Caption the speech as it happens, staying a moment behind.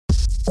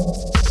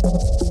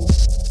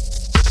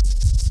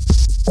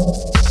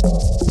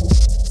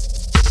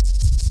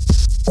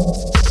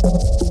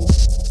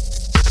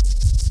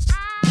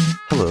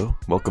Hello,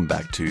 welcome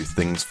back to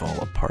Things Fall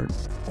Apart,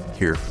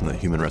 here from the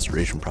Human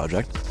Restoration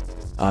Project.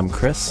 I'm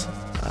Chris.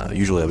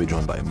 Usually I'll be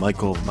joined by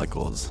Michael.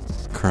 Michael is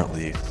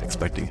currently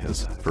expecting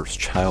his first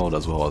child,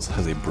 as well as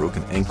has a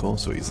broken ankle,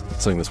 so he's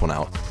sitting this one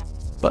out.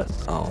 But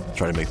I'll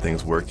try to make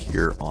things work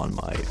here on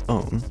my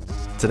own.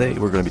 Today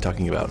we're going to be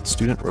talking about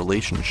student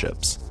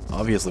relationships.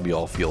 Obviously we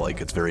all feel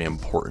like it's very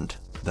important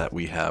that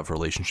we have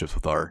relationships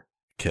with our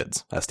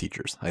kids as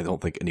teachers. I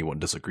don't think anyone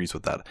disagrees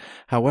with that.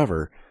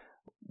 However,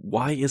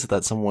 why is it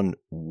that someone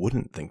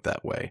wouldn't think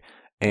that way?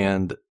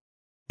 And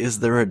is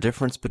there a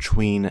difference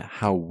between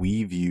how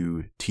we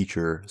view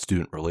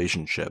teacher-student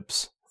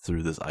relationships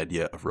through this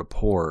idea of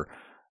rapport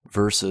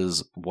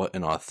versus what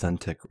an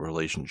authentic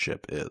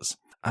relationship is?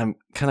 I'm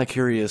kind of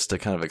curious to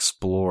kind of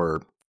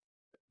explore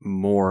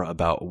more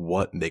about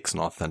what makes an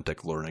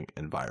authentic learning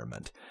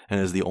environment, and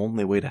is the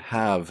only way to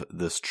have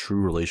this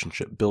true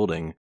relationship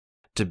building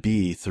to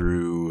be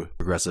through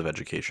progressive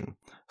education.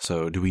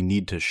 So do we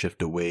need to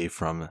shift away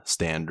from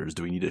standards?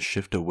 Do we need to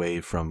shift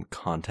away from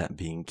content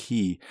being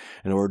key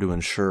in order to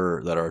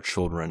ensure that our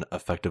children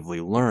effectively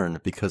learn?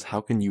 Because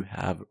how can you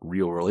have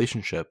real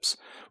relationships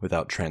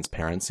without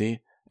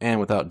transparency and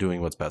without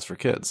doing what's best for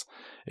kids?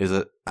 Is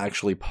it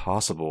actually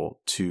possible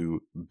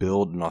to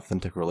build an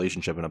authentic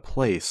relationship in a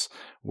place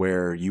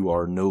where you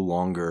are no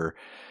longer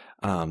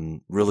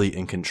really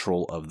in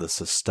control of the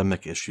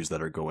systemic issues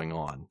that are going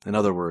on? In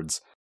other words,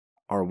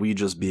 are we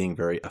just being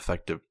very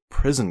effective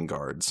prison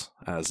guards,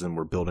 as in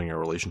we're building a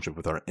relationship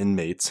with our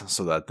inmates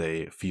so that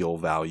they feel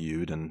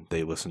valued and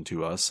they listen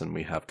to us and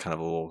we have kind of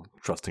a little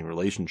trusting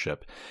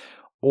relationship?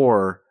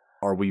 Or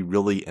are we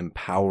really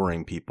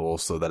empowering people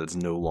so that it's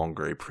no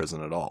longer a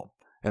prison at all?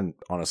 And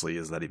honestly,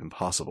 is that even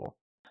possible?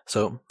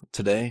 So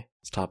today,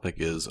 this topic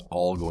is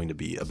all going to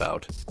be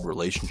about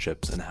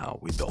relationships and how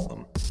we build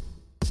them.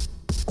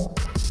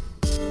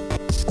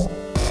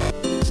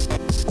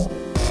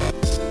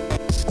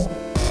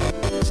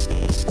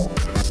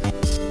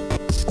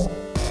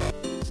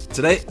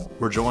 Today,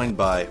 we're joined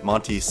by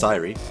Monty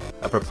Syrie,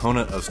 a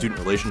proponent of student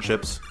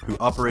relationships who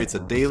operates a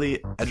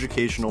daily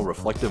educational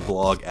reflective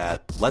blog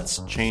at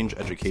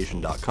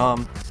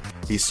letschangeeducation.com.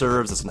 He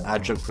serves as an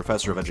adjunct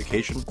professor of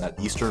education at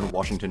Eastern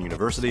Washington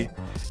University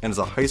and is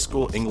a high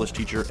school English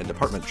teacher and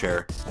department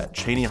chair at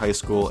Cheney High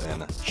School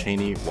in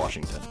Cheney,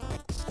 Washington.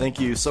 Thank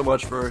you so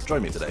much for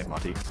joining me today,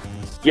 Monty.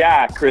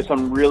 Yeah, Chris,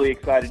 I'm really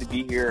excited to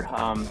be here.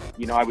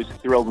 I was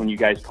thrilled when you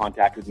guys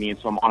contacted me, and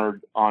so I'm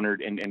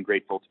honored and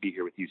grateful to be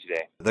here with you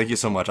today. Thank you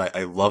so much.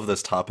 I love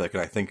this topic,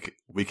 and I think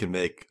we can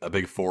make a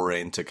big foray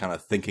into kind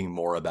of thinking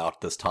more about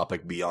this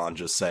topic beyond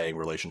just saying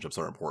relationships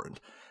are important,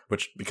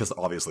 because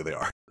obviously they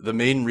are. The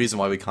main reason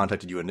why we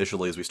contacted you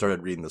initially is we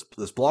started reading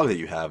this blog that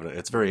you have, and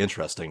it's very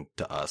interesting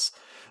to us.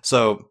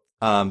 So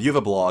you have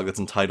a blog that's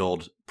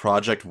entitled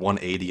Project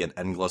 180, An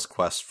Endless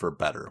Quest for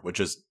Better, which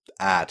is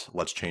at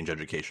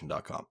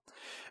letschangeeducation.com,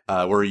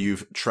 where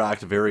you've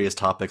tracked various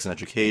topics in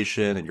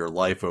education and your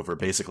life over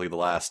basically the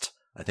last,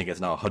 I think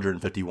it's now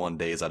 151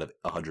 days out of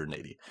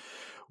 180.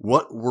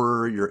 What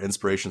were your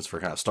inspirations for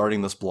kind of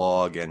starting this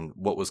blog, and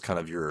what was kind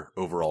of your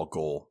overall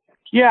goal?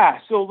 Yeah,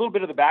 so a little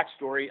bit of the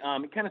backstory.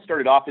 It kind of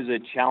started off as a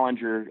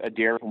challenge or a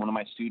dare from one of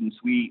my students.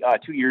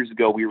 2 years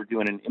ago, we were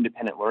doing an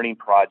independent learning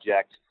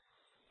project.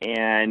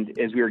 And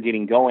as we were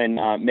getting going,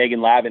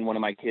 Megan Lavin, one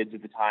of my kids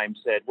at the time,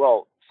 said,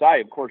 well, Cy,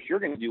 of course, you're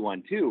going to do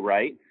one too,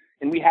 right?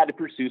 And we had to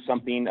pursue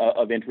something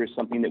of interest,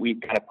 something that we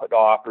kind of put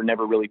off or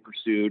never really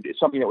pursued. It's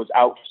something that was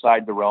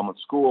outside the realm of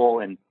school.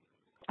 And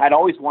I'd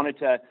always wanted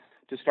to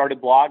start a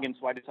blog, and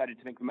so I decided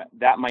to make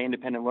that my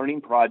independent learning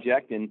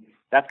project. And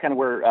that's kind of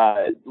where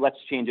Let's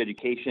Change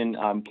Education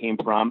came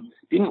from.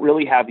 Didn't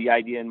really have the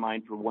idea in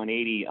mind for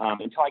 180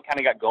 until I kind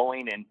of got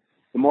going. And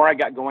the more I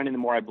got going and the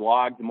more I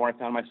blogged, the more I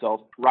found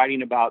myself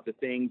writing about the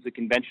things, the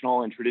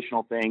conventional and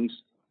traditional things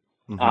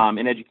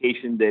in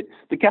education that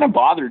kind of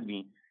bothered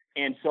me.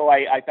 And so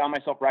I found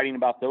myself writing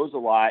about those a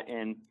lot.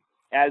 And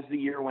as the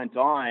year went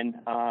on,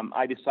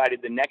 I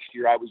decided the next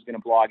year I was going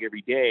to blog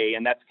every day.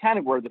 And that's kind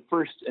of where the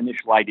first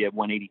initial idea of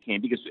 180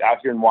 came, because out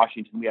here in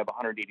Washington, we have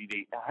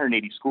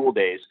 180 school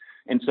days.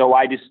 And so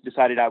I just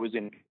decided I was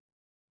going to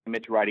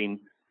commit to writing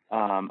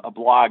a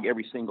blog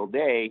every single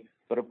day.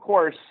 But of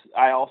course,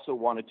 I also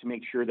wanted to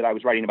make sure that I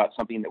was writing about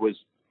something that was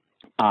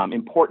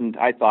important,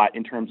 I thought,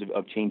 in terms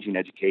of changing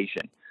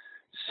education.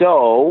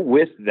 So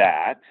with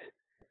that,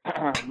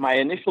 my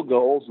initial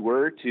goals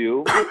were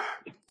to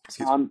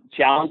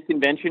challenge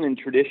convention and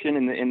tradition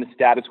in the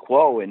status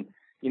quo. And,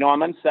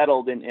 I'm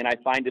unsettled and I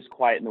find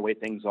disquiet in the way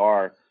things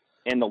are.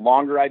 And the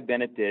longer I've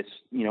been at this,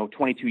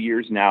 22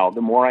 years now, the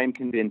more I'm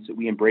convinced that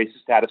we embrace the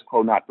status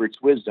quo, not for its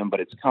wisdom,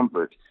 but its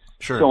comfort.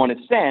 Sure. So in a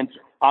sense,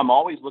 I'm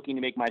always looking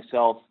to make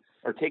myself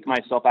or take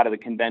myself out of the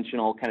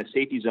conventional kind of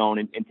safety zone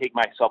and take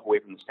myself away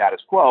from the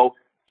status quo.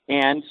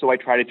 And so I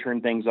try to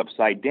turn things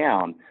upside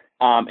down.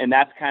 And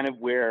that's kind of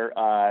where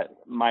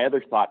my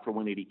other thought for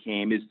 180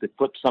 came, is to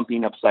flip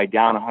something upside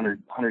down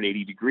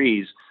 180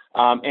 degrees.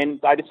 And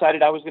I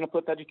decided I was going to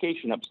flip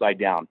education upside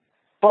down.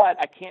 But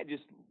I can't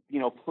just,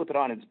 flip it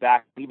on its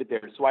back, leave it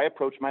there. So I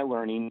approach my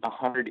learning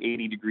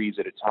 180 degrees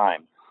at a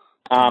time.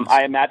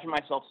 I imagine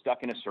myself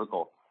stuck in a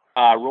circle,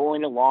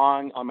 rolling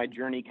along on my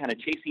journey, kind of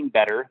chasing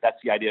better. That's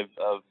the idea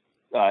of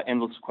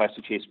endless quest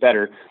to chase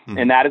better. Mm-hmm.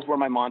 And that is where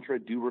my mantra,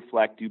 do,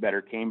 reflect, do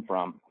better, came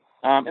from.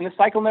 And the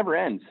cycle never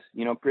ends.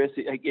 Chris,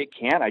 it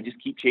can't. I just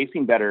keep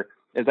chasing better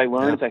as I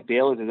learn, as I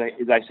fail,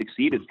 as I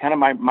succeed. It's kind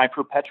of my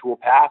perpetual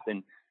path.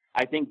 And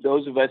I think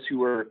those of us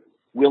who are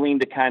willing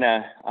to kind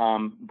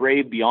of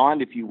brave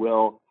beyond, if you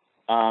will,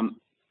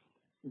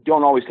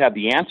 don't always have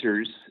the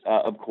answers,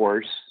 of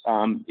course.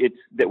 It's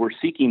that we're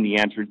seeking the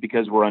answers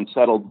because we're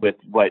unsettled with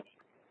what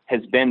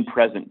has been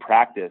present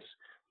practice.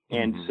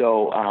 And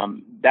so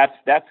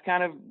that's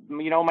kind of,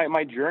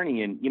 my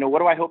journey. And, what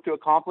do I hope to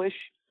accomplish?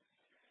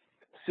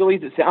 Silly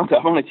as it sounds,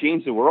 I want to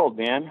change the world,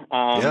 man.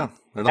 There's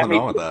nothing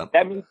wrong with that.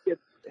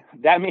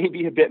 That may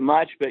be a bit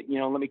much, but,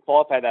 let me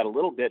qualify that a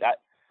little bit.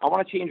 I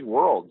want to change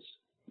worlds,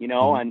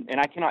 and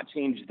I cannot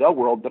change the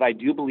world, but I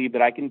do believe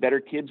that I can better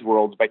kids'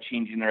 worlds by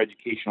changing their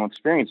educational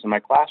experience in my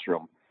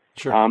classroom.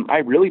 Sure. I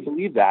really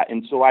believe that.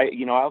 And so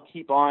I'll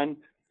keep on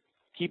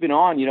keeping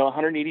on,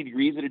 180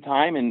 degrees at a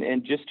time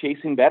and just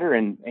chasing better.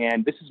 And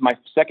this is my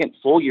second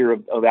full year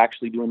of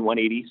actually doing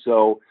 180.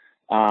 So,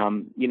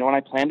 and I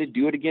plan to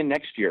do it again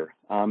next year.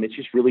 It's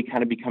just really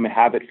kind of become a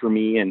habit for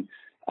me. And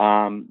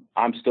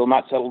I'm still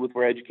not settled with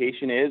where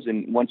education is.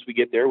 And once we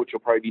get there, which will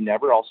probably be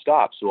never, I'll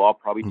stop. So I'll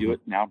probably do it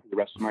now for the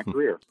rest of my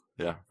career.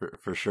 Yeah,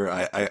 for sure.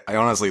 I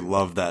honestly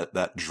love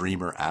that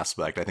dreamer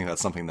aspect. I think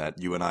that's something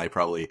that you and I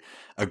probably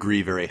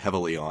agree very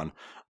heavily on.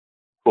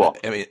 Cool.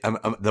 I mean,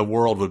 the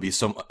world would be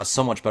so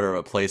much better of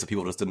a place if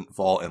people just didn't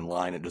fall in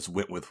line and just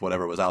went with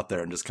whatever was out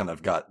there and just kind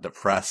of got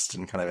depressed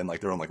and kind of in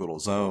like their own like little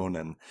zone,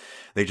 and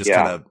they just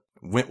kind of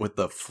went with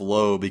the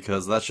flow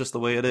because that's just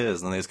the way it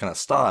is, and they just kind of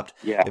stopped.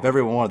 Yeah. If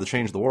everyone wanted to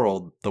change the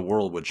world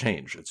would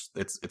change.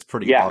 It's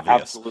pretty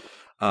obvious. Absolutely.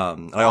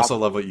 I also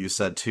love what you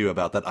said too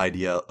about that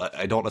idea.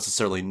 I don't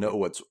necessarily know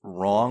what's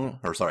wrong,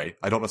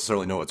 I don't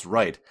necessarily know what's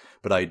right,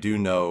 but I do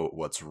know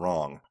what's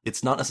wrong.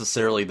 It's not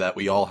necessarily that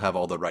we all have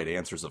all the right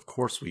answers. Of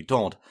course we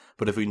don't.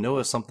 But if we know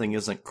if something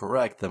isn't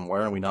correct, then why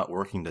are we not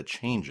working to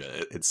change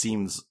it? It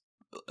seems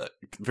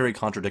very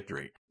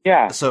contradictory.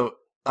 Yeah. So,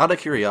 out of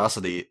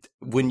curiosity,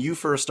 when you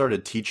first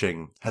started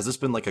teaching, has this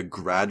been like a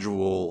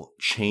gradual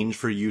change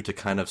for you to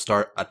kind of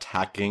start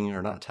attacking,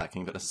 or not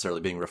attacking, but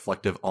necessarily being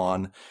reflective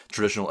on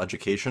traditional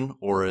education?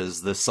 Or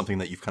is this something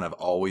that you've kind of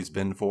always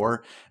been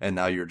for, and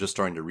now you're just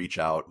starting to reach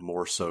out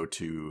more so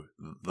to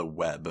the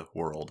web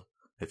world,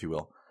 if you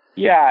will?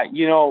 Yeah,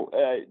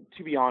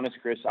 to be honest,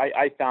 Chris,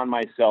 I found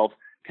myself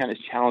kind of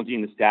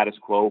challenging the status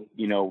quo,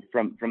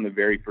 from the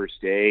very first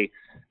day.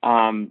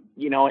 And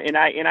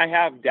I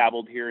have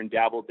dabbled here and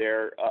dabbled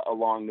there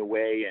along the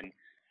way.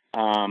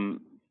 And,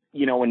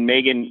 when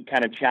Megan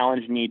kind of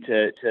challenged me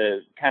to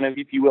kind of,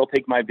 if you will,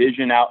 take my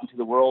vision out into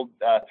the world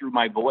through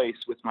my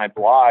voice with my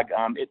blog,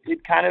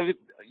 it kind of,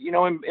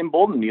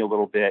 emboldened me a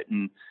little bit.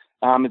 And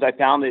as I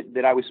found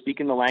that I was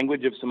speaking the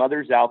language of some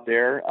others out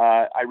there,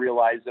 I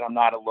realized that I'm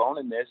not alone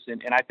in this.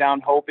 And I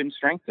found hope and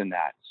strength in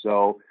that.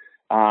 So,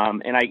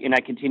 and I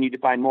continue to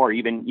find more,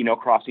 even,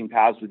 crossing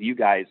paths with you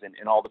guys and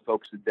all the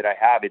folks that I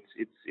have.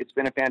 It's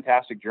been a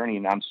fantastic journey,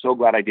 and I'm so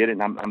glad I did it.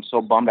 And I'm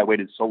so bummed I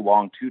waited so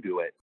long to do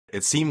it.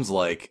 It seems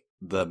like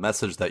the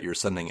message that you're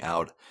sending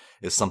out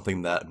is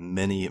something that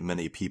many,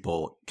 many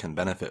people can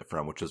benefit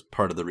from, which is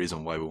part of the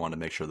reason why we want to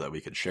make sure that we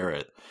could share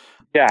it.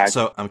 Yeah.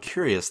 So I'm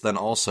curious then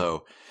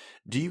also,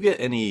 do you get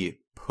any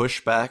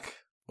pushback?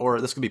 Or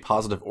this could be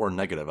positive or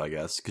negative, I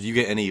guess. Could you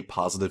get any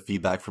positive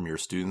feedback from your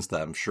students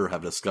that I'm sure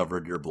have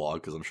discovered your blog,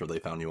 because I'm sure they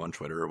found you on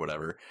Twitter or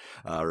whatever,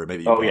 or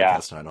maybe you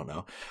podcast, I don't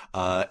know.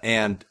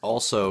 And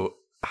also,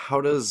 how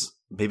does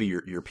maybe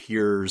your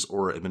peers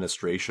or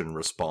administration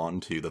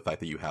respond to the fact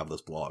that you have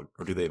this blog,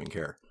 or do they even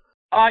care?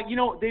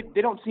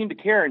 They don't seem to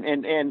care.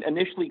 And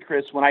initially,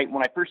 Chris, when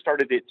I first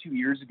started it 2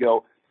 years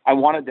ago, I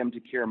wanted them to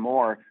care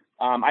more.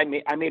 I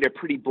made a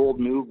pretty bold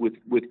move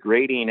with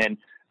grading, and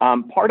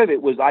part of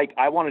it was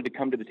I wanted to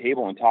come to the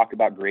table and talk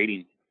about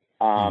grading.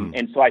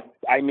 And so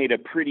I made a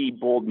pretty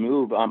bold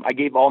move. I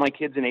gave all my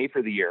kids an A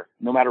for the year,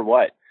 no matter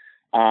what.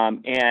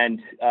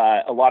 And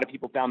a lot of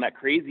people found that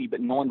crazy,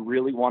 but no one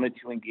really wanted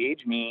to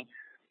engage me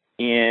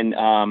in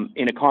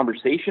a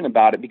conversation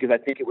about it, because I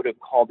think it would have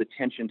called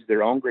attention to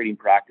their own grading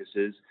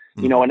practices,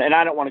 and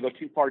I don't want to go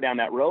too far down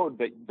that road,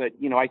 but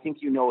I think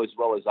as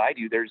well as I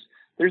do,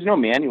 there's no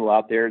manual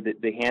out there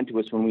that they hand to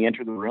us when we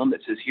enter the room that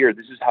says, here,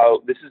 this is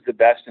the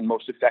best and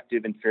most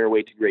effective and fair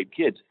way to grade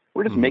kids.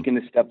 We're just making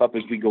this step up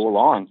as we go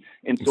along.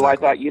 And so I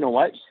thought, you know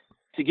what,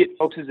 to get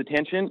folks'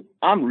 attention,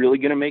 I'm really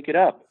going to make it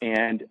up,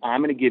 and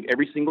I'm going to give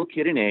every single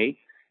kid an A,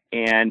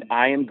 and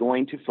I am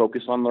going to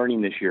focus on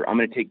learning this year. I'm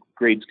going to take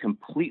grades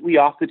completely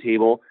off the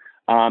table,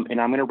 and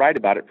I'm going to write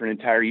about it for an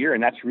entire year.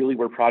 And that's really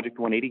where Project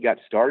 180 got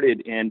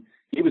started, and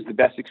it was the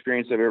best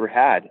experience I've ever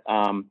had.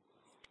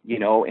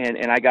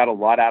 and I got a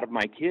lot out of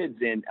my kids.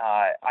 And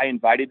I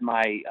invited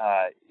my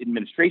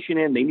administration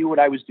in. They knew what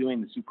I was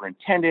doing, the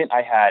superintendent.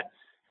 I had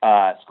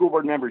school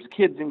board members'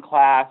 kids in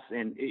class,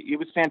 and it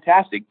was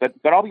fantastic. But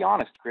I'll be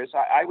honest, Chris,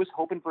 I was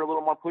hoping for a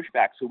little more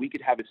pushback so we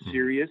could have a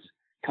serious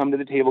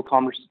come-to-the-table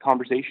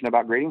conversation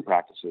about grading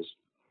practices.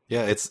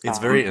 Yeah, it's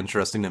very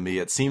interesting to me.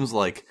 It seems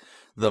like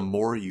the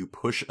more you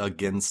push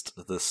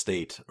against the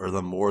state, or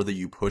the more that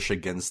you push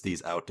against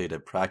these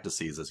outdated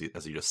practices, as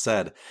you just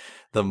said,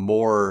 the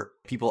more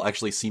people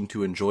actually seem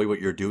to enjoy what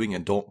you're doing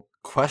and don't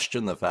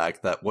question the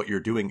fact that what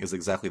you're doing is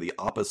exactly the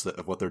opposite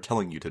of what they're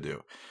telling you to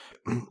do.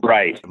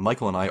 Right.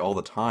 Michael and I all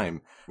the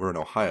time, we're in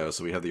Ohio,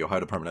 so we have the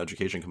Ohio Department of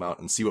Education come out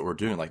and see what we're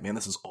doing. Like, man,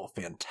 this is all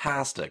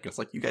fantastic. It's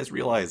like, you guys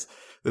realize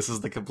this is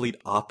the complete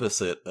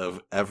opposite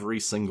of every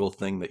single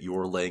thing that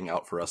you're laying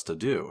out for us to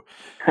do.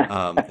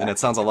 And it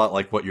sounds a lot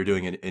like what you're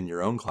doing in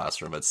your own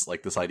classroom. It's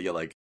like this idea,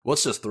 like,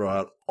 let's just throw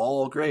out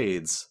all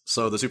grades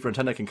so the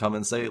superintendent can come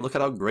and say, look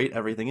at how great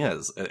everything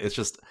is. It's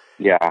just,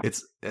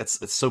 it's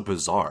so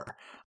bizarre.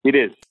 It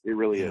is. It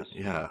really is.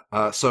 Yeah.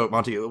 So,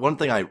 Monty, one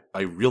thing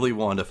I really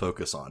wanted to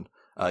focus on,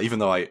 even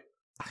though I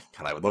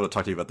would love to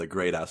talk to you about the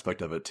grade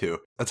aspect of it too.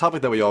 A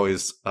topic that we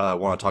always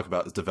want to talk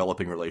about is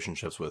developing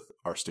relationships with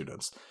our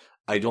students.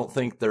 I don't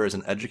think there is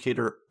an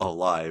educator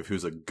alive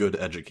who's a good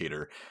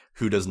educator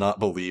who does not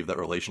believe that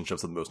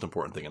relationships are the most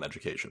important thing in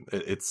education.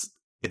 It's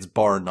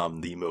bar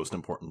none the most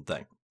important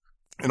thing.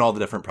 And all the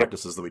different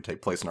practices that we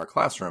take place in our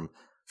classroom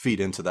feed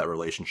into that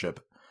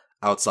relationship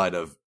outside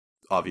of,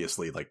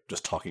 obviously, like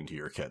just talking to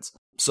your kids.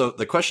 So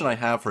the question I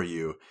have for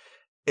you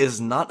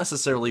is not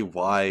necessarily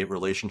why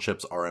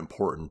relationships are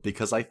important,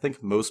 because I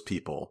think most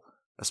people,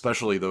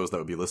 especially those that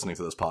would be listening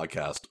to this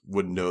podcast,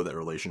 would know that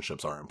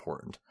relationships are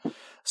important.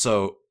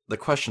 So the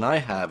question I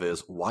have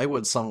is, why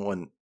would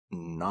someone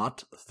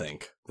not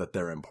think that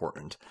they're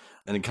important?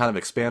 And to kind of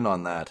expand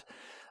on that,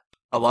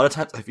 a lot of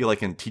times I feel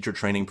like in teacher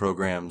training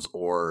programs,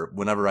 or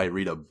whenever I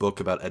read a book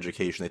about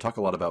education, they talk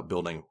a lot about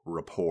building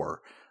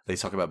rapport. They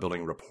talk about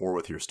building rapport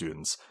with your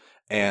students.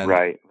 And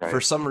right.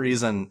 For some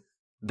reason,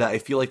 that I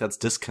feel like that's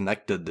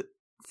disconnected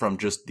from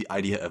just the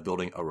idea of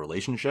building a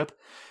relationship.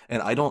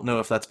 And I don't know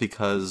if that's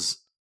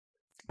because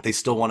they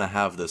still want to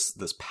have this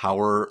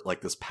power, like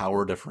this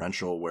power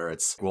differential where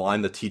it's, well,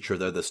 I'm the teacher,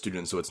 they're the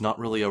student, so it's not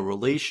really a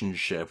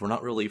relationship. We're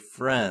not really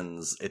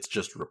friends. It's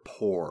just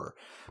rapport.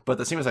 But at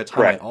the same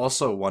time, I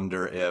also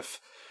wonder if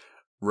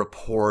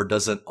rapport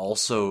doesn't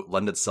also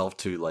lend itself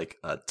to like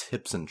a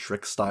tips and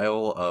tricks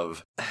style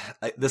of,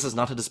 this is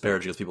not to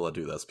disparage against people that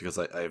do this, because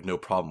I have no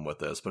problem with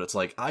this, but it's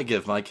like, I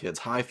give my kids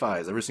high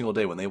fives every single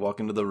day when they walk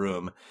into the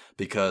room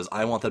because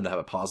I want them to have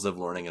a positive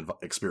learning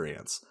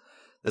experience.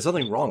 There's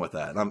nothing wrong with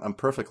that, and I'm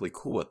perfectly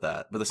cool with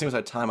that. But at the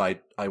same time,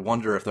 I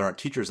wonder if there aren't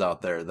teachers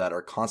out there that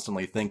are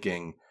constantly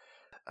thinking,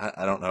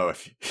 I don't know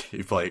if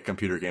you play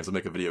computer games, I'll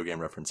make a video game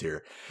reference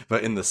here,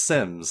 but in The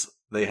Sims,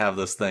 they have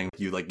this thing,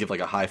 you like give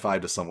like a high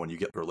five to someone, you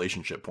get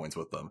relationship points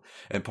with them.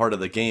 And part of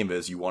the game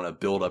is you want to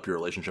build up your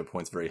relationship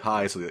points very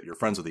high so that you're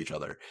friends with each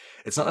other.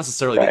 It's not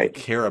necessarily that you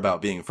care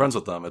about being friends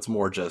with them, it's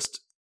more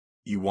just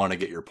you want to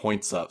get your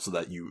points up so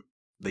that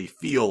they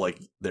feel like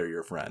they're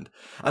your friend.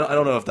 I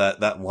don't know if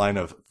that line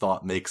of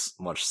thought makes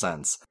much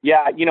sense.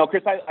 Yeah,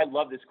 Chris, I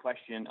love this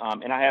question,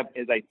 and I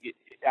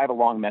have a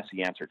long,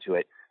 messy answer to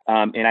it,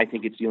 and I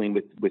think it's dealing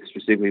with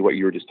specifically what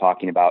you were just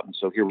talking about. And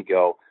so here we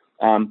go.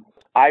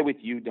 I, with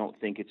you, don't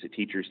think it's that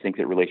teachers think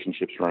that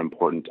relationships are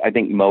important. I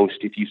think most,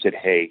 if you said,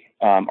 hey,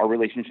 are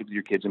relationships with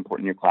your kids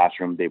important in your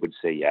classroom, they would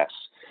say yes.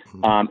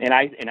 Mm-hmm.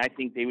 And I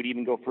think they would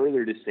even go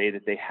further to say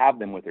that they have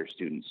them with their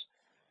students.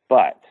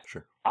 But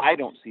sure. I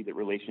don't see that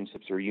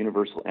relationships are a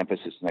universal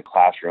emphasis in the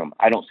classroom.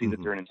 I don't see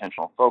that they're an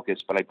intentional focus,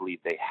 but I believe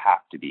they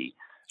have to be.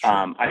 Sure.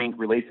 I think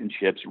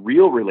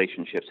real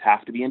relationships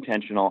have to be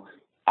intentional.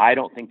 I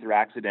don't think they're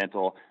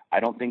accidental.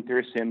 I don't think they're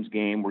a Sims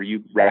game where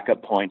you rack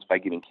up points by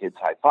giving kids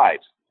high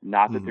fives.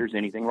 Not that there's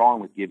anything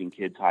wrong with giving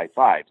kids high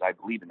fives. I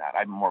believe in that.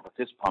 I'm more of a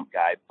fist pump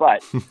guy,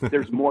 but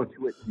there's more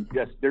to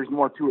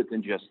it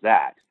than just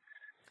that.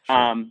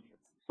 Sure.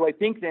 So I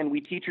think then we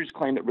teachers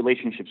claim that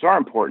relationships are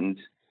important,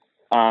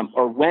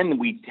 or when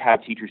we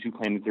have teachers who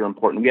claim that they're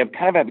important, we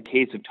have a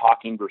case of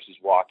talking versus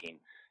walking.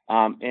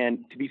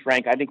 And to be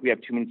frank, I think we have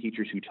too many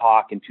teachers who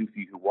talk and too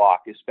few who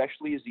walk,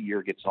 especially as the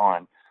year gets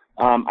on.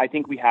 I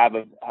think we have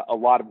a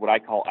lot of what I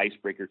call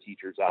icebreaker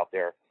teachers out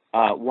there.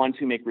 Ones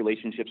who make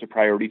relationships a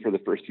priority for the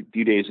first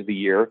few days of the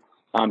year,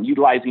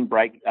 utilizing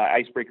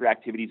icebreaker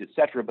activities,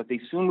 etc. But they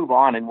soon move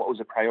on, and what was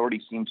a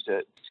priority seems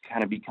to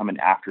kind of become an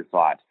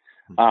afterthought.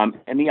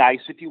 And the ice,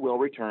 if you will,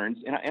 returns.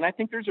 And I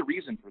think there's a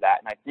reason for that.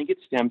 And I think it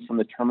stems from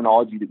the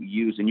terminology that we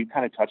use. And you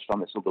kind of touched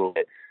on this a little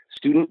bit.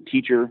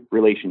 Student-teacher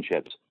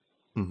relationships.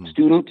 Mm-hmm.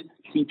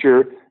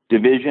 Student-teacher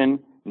division,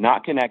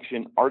 not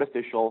connection,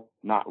 artificial,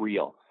 not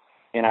real.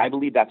 And I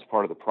believe that's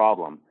part of the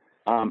problem.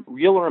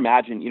 Real or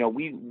imagine,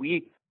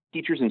 we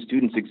teachers and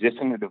students exist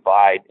in a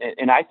divide,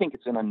 and I think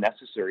it's an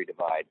unnecessary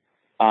divide.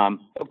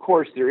 Of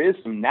course, there is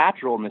some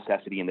natural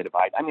necessity in the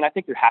divide. I mean, I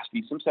think there has to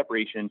be some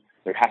separation.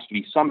 There has to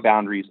be some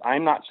boundaries.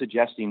 I'm not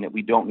suggesting that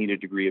we don't need a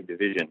degree of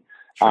division.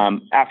 Sure.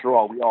 After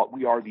all,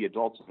 we are the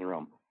adults in the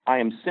room. I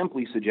am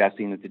simply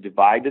suggesting that the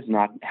divide does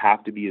not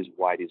have to be as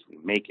wide as we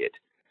make it.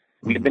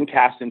 We have been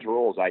cast into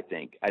roles, I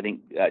think,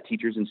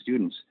 teachers and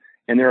students,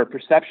 and there are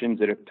perceptions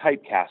that have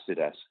typecasted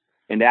us.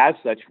 And as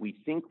such, we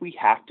think we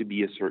have to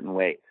be a certain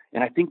way.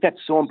 And I think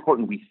that's so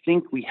important. We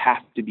think we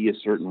have to be a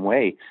certain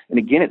way. And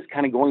again, it's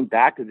kind of going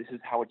back to this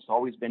is how it's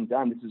always been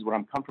done. This is what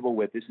I'm comfortable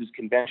with. This is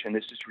convention.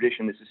 This is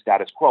tradition. This is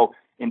status quo.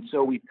 And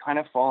so we've kind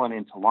of fallen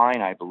into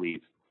line, I believe.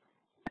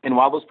 And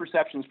while those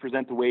perceptions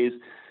present the ways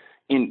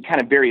in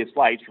kind of various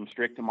lights, from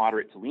strict to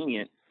moderate to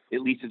lenient, at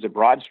least as a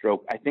broad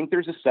stroke, I think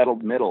there's a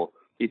settled middle,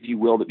 if you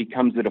will, that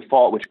becomes the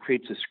default, which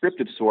creates a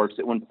script of sorts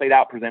that, when played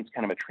out, presents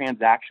kind of a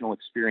transactional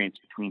experience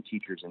between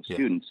teachers and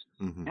students.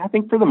 And I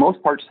think for the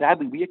most part,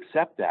 sadly, we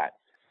accept that.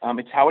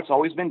 It's how it's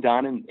always been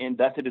done, and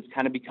thus it has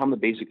kind of become the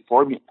basic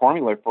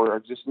formula for our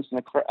existence in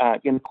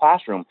the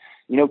classroom.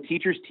 You know,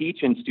 teachers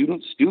teach and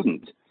students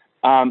student.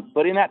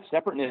 But in that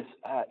separateness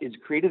is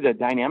created a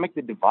dynamic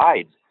that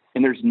divides,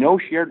 and there's no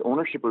shared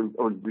ownership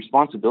or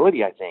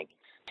responsibility, I think.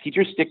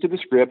 Teachers stick to the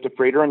script,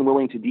 afraid or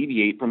unwilling to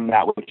deviate from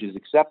that which is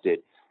accepted.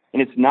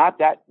 And it's not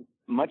that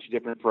much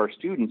different for our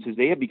students, as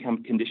they have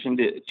become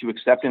conditioned to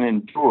accept and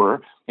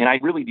endure. And I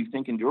really do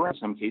think endure in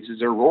some cases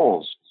their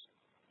roles.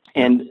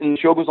 And the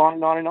show goes on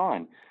and on and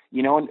on,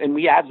 you know, and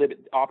we ad-lib at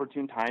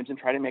opportune times and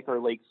try to make our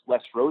legs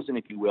less frozen,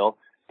 if you will.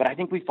 But I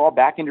think we fall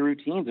back into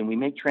routines and we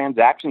make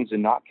transactions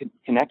and not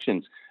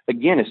connections.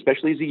 Again,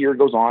 especially as the year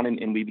goes on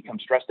and we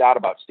become stressed out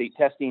about state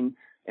testing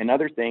and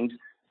other things,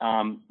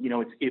 you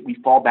know, we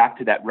fall back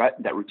to that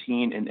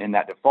routine and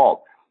that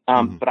default.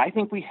 But I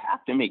think we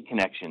have to make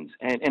connections,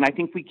 and I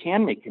think we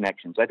can make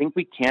connections. I think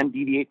we can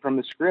deviate from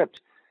the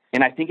script,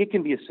 and I think it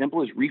can be as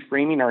simple as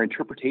reframing our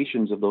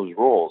interpretations of those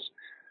roles.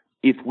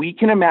 If we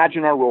can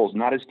imagine our roles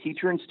not as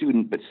teacher and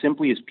student, but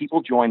simply as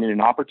people joined in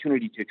an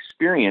opportunity to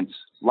experience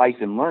life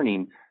and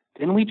learning,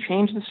 then we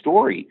change the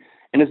story.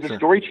 And as the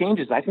story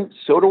changes, I think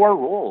so do our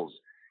roles.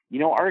 You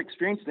know, our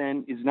experience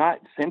then is not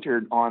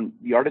centered on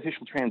the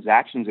artificial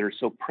transactions that are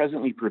so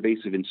presently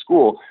pervasive in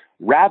school.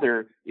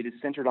 Rather, it is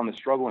centered on the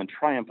struggle and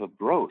triumph of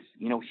growth,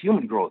 you know,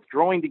 human growth,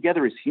 growing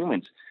together as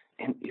humans.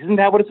 And isn't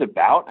that what it's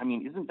about? I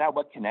mean, isn't that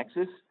what connects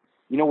us?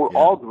 You know, we're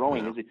all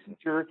growing as a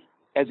teacher.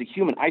 As a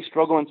human, I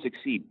struggle and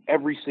succeed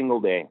every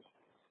single day.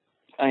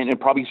 And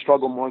probably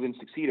struggle more than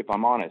succeed, if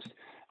I'm honest.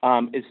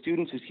 As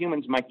students, as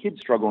humans, my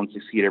kids struggle and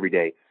succeed every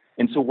day.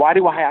 And so why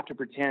do I have to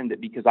pretend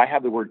that because I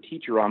have the word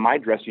teacher on my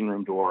dressing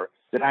room door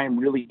that I am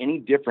really any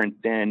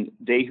different than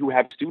they who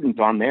have student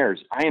on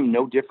theirs? I am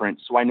no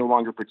different, so I no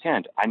longer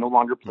pretend. I no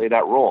longer play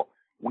that role.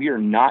 We are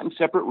not in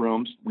separate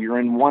rooms. We are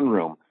in one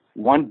room,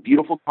 one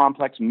beautiful,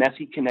 complex,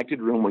 messy,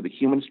 connected room where the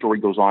human story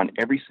goes on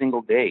every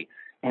single day.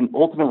 And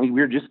ultimately,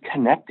 we're just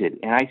connected.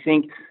 And I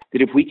think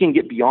that if we can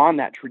get beyond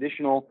that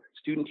traditional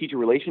student-teacher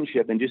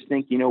relationship and just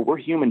think, you know, we're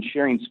humans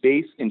sharing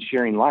space and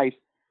sharing life,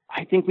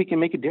 I think we can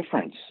make a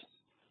difference.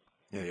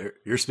 Yeah,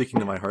 you're speaking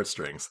to my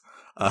heartstrings.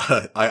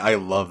 I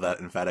love that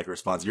emphatic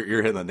response.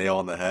 You're hitting the nail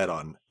on the head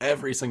on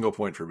every single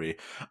point for me.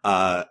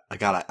 I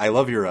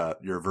love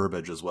your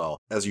verbiage as well.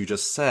 As you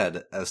just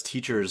said, as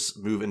teachers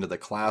move into the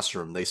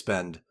classroom, they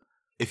spend,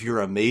 if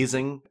you're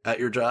amazing at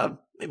your job,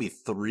 maybe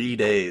 3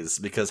 days,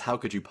 because how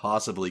could you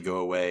possibly go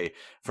away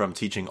from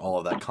teaching all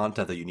of that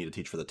content that you need to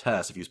teach for the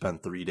test if you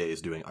spend 3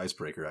 days doing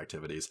icebreaker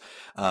activities?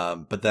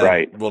 But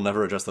then we'll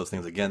never address those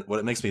things again. What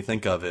it makes me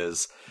think of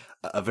is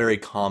a very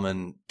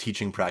common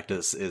teaching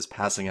practice is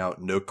passing out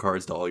note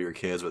cards to all your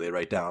kids where they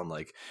write down,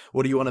 like,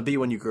 what do you want to be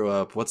when you grow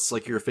up? What's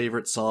like your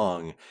favorite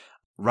song?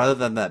 Rather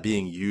than that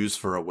being used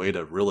for a way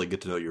to really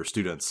get to know your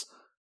students,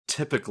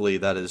 typically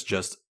that is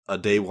just a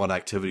day one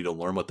activity to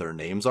learn what their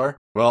names are.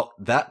 Well,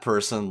 that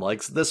person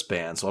likes this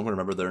band, so I'm going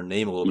to remember their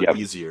name a little bit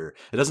easier.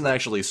 It doesn't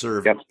actually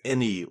serve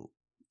any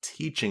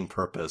teaching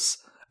purpose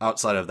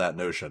outside of that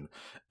notion.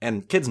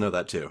 And kids know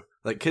that too.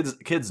 Like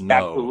kids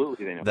know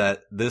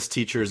that this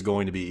teacher is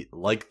going to be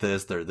like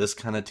this. They're this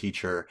kind of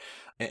teacher.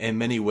 In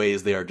many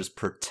ways, they are just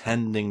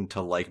pretending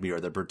to like me, or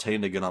they're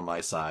pretending to get on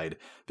my side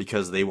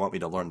because they want me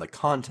to learn the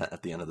content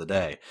at the end of the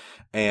day.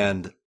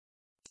 And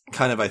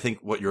kind of, I think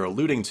what you're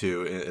alluding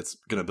to, it's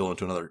going to build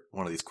into another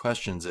one of these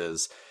questions,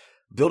 is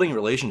building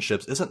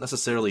relationships isn't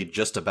necessarily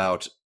just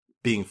about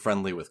being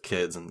friendly with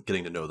kids and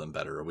getting to know them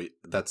better.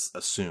 That's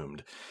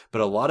assumed.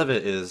 But a lot of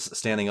it is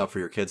standing up for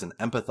your kids and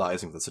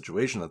empathizing with the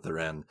situation that they're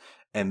in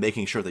and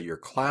making sure that your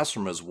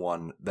classroom is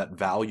one that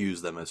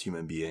values them as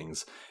human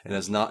beings and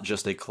is not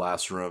just a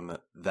classroom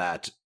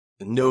that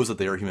knows that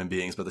they are human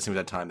beings, but at the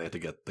same time they have to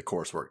get the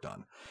coursework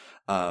done.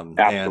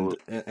 And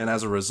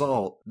as a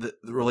result, the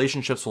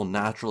relationships will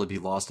naturally be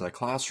lost in a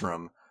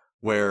classroom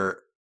where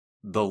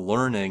the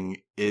learning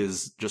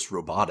is just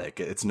robotic.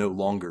 It's no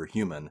longer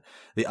human.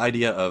 The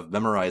idea of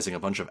memorizing a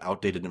bunch of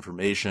outdated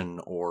information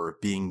or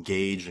being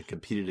engaged and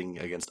competing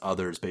against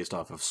others based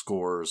off of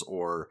scores,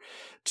 or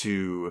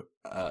to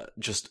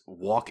just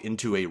walk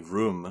into a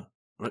room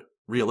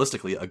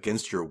realistically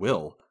against your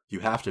will.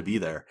 You have to be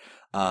there,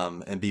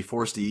 and be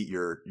forced to eat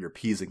your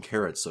peas and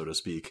carrots, so to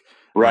speak,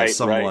 by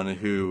someone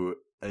who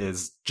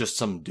is just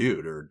some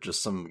dude or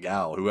just some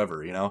gal,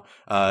 whoever,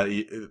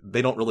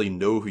 they don't really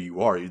know who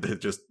you are.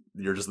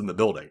 You're just in the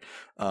building.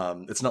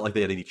 It's not like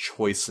they had any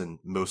choice in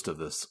most of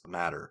this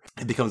matter.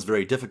 It becomes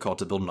very difficult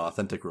to build an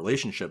authentic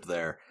relationship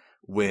there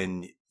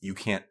when you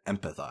can't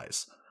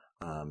empathize,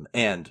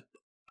 and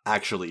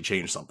actually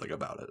change something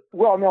about it.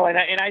 Well, no, and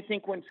I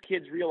think once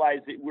kids realize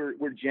that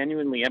we're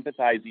genuinely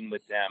empathizing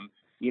with them,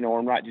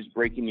 we're not just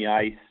breaking the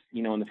ice,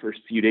 in the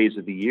first few days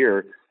of the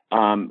year,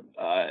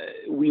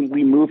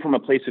 we move from a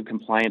place of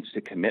compliance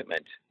to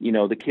commitment.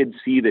 The kids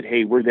see that,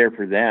 hey, we're there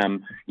for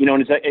them,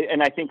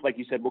 and I think, like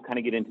you said, we'll kind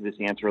of get into this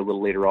answer a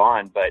little later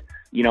on, but,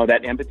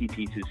 that empathy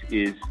piece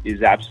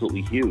is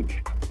absolutely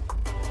huge.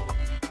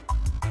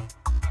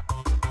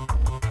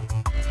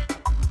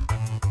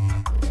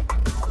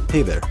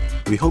 Hey there.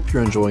 We hope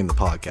you're enjoying the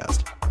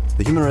podcast.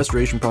 The Human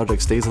Restoration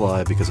Project stays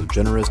alive because of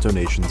generous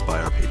donations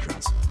by our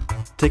patrons.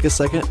 Take a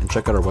second and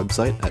check out our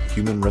website at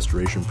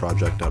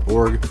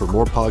humanrestorationproject.org for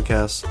more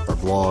podcasts, our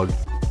blog,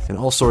 and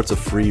all sorts of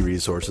free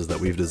resources that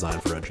we've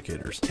designed for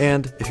educators.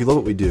 And if you love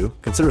what we do,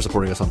 consider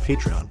supporting us on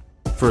Patreon.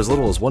 For as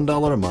little as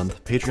 $1 a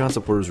month, Patreon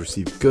supporters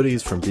receive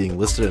goodies from being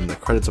listed in the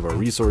credits of our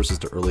resources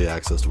to early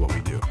access to what we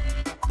do.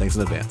 Thanks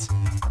in advance.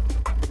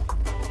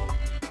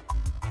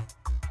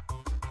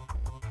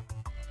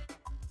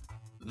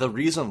 The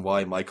reason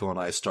why Michael and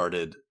I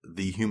started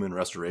the Human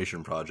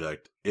Restoration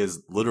Project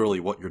is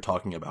literally what you're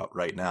talking about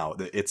right now.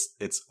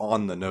 It's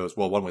on the nose.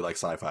 Well, one, we like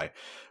sci-fi,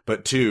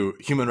 but two,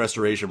 Human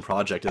Restoration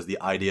Project is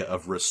the idea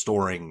of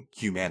restoring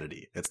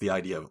humanity. It's the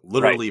idea of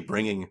literally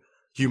bringing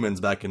humans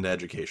back into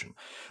education.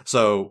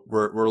 So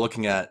we're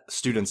looking at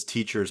students,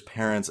 teachers,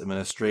 parents,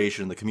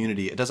 administration, the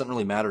community. It doesn't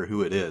really matter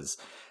who it is.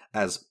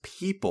 As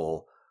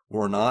people,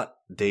 we're not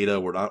data,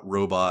 we're not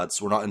robots,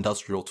 we're not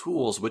industrial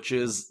tools, which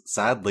is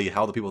sadly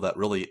how the people that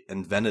really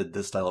invented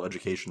this style of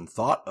education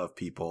thought of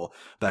people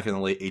back in the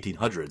late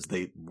 1800s.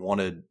 They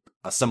wanted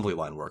assembly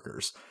line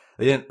workers.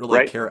 They didn't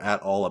really care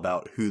at all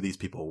about who these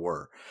people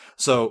were.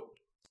 So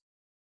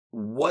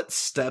what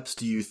steps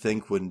do you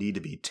think would need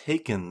to be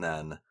taken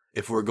then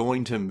if we're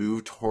going to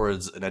move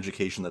towards an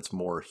education that's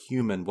more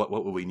human? What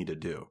would we need to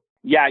do?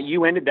 Yeah,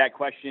 you ended that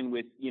question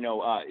with,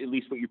 at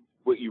least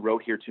what you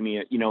wrote here to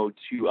me,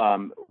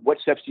 what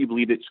steps do you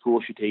believe that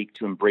schools should take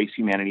to embrace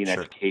humanity in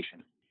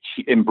education?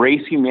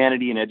 Embrace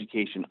humanity in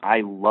education.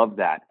 I love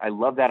that. I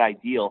love that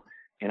ideal.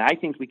 And I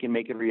think we can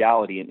make it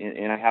reality.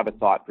 And I have a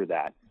thought for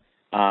that.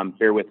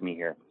 Bear with me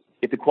here.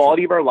 If the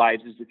quality of our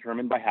lives is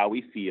determined by how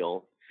we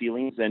feel,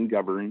 feelings then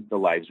govern the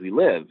lives we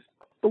live.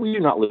 But we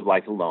do not live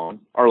life alone.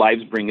 Our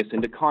lives bring us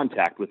into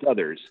contact with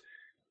others,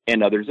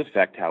 and others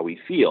affect how we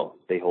feel.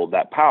 They hold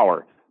that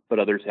power. But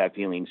others have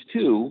feelings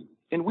too,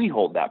 and we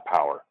hold that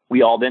power.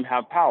 We all then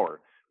have power.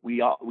 We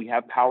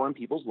have power in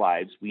people's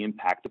lives. We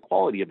impact the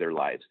quality of their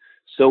lives.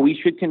 So we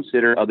should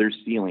consider others'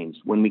 feelings.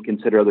 When we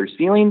consider others'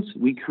 feelings,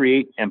 we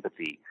create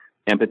empathy.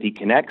 Empathy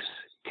connects.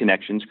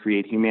 Connections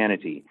create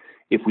humanity.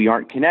 If we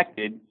aren't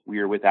connected, we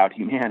are without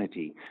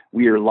humanity.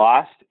 We are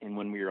lost, and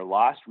when we are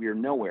lost, we are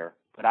nowhere.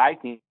 But I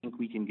think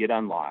we can get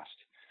unlost.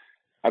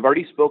 I've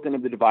already spoken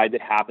of the divide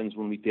that happens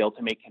when we fail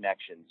to make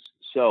connections.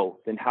 So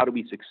then how do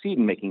we succeed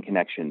in making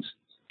connections?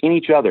 In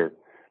each other.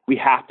 We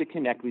have to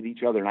connect with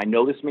each other. And I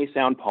know this may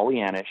sound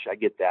Pollyannish, I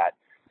get that,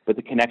 but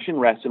the connection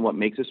rests in what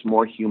makes us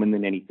more human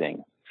than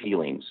anything,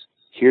 feelings.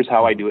 Here's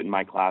how I do it in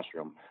my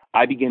classroom.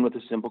 I begin with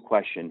a simple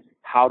question.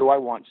 How do I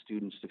want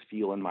students to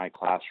feel in my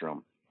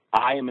classroom?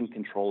 I am in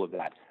control of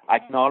that. I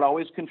cannot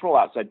always control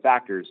outside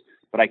factors,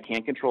 but I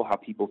can control how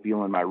people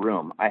feel in my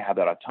room. I have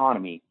that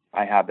autonomy.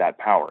 I have that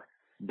power.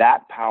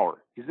 That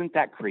power, isn't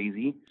that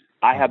crazy?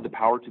 I have the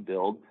power to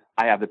build.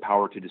 I have the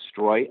power to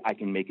destroy. I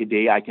can make a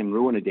day. I can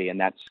ruin a day, and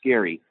that's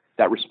scary.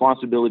 That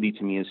responsibility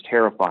to me is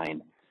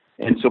terrifying.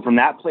 And so from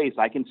that place,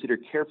 I consider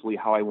carefully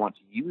how I want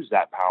to use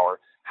that power,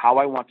 how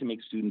I want to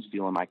make students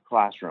feel in my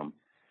classroom.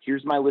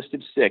 Here's my list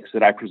of 6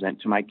 that I present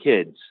to my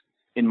kids.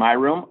 In my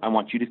room, I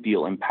want you to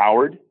feel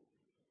empowered,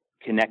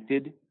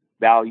 connected,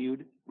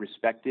 valued,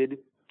 respected,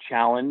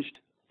 challenged,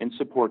 and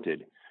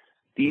supported.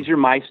 These are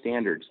my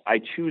standards. I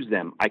choose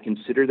them, I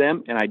consider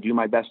them, and I do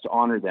my best to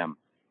honor them.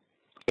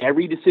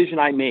 Every decision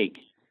I make,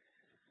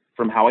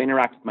 from how I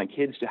interact with my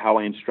kids to how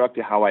I instruct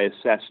to how I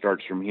assess,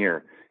 starts from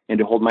here. And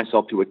to hold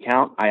myself to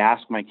account, I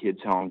ask my kids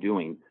how I'm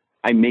doing.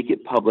 I make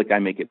it public. I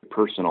make it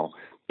personal.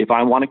 If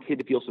I want a kid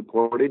to feel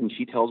supported and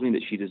she tells me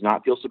that she does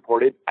not feel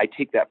supported, I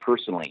take that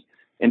personally.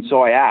 And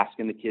so I ask,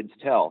 and the kids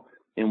tell.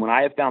 And when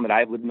I have found that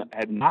I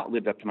have not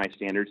lived up to my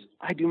standards,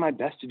 I do my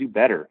best to do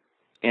better.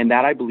 And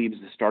that, I believe, is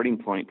the starting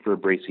point for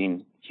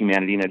embracing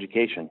humanity in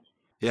education.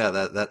 Yeah,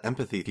 that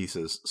empathy piece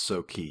is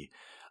so key.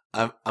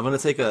 I'm going to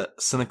take a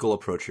cynical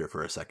approach here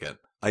for a second.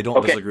 I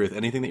don't disagree with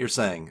anything that you're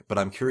saying, but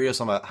I'm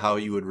curious about how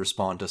you would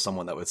respond to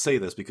someone that would say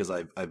this, because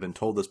I've been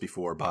told this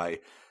before by,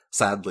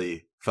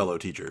 sadly, fellow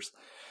teachers.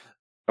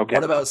 Okay.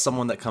 What about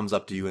someone that comes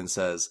up to you and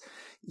says,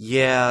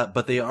 Yeah,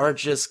 but they are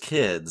just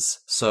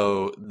kids,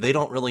 so they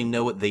don't really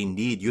know what they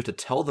need. You have to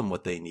tell them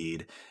what they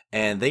need,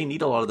 and they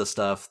need a lot of the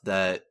stuff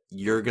that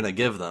you're gonna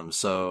give them.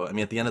 So, I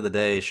mean, at the end of the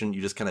day, shouldn't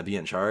you just kind of be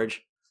in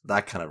charge?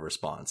 That kind of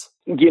response.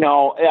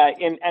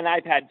 And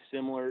I've had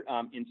similar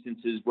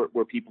instances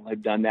where people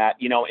have done that,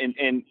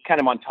 and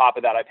kind of on top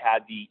of that, I've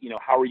had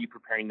how are you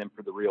preparing them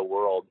for the real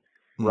world?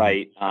 Hmm.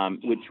 Right.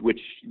 Which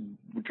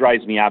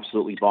drives me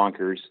absolutely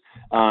bonkers.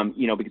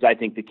 Because I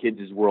think the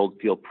kids' world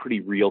feel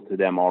pretty real to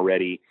them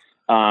already.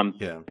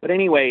 Yeah, But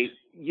anyway,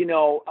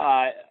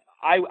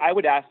 I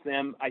would ask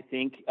them, I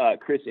think,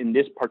 Chris, in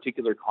this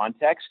particular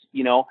context,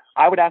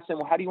 I would ask them,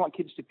 well, how do you want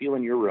kids to feel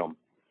in your room?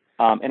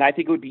 And I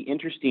think it would be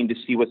interesting to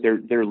see what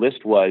their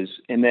list was.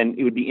 And then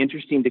it would be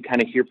interesting to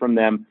kind of hear from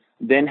them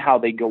then how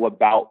they go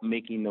about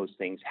making those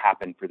things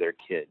happen for their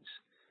kids,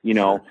 you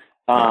know, sure.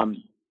 Yeah,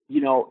 um,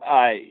 you know,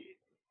 uh,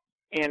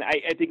 and I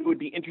think it would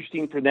be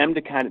interesting for them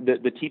to kind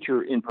of the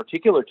teacher in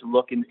particular to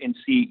look and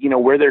see,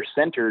 where they're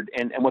centered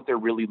and what they're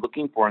really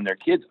looking for in their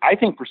kids. I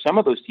think for some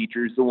of those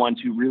teachers, the ones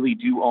who really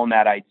do own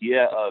that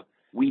idea of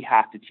we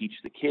have to teach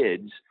the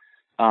kids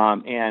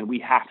and we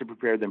have to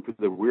prepare them for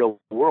the real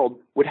world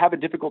would have a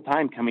difficult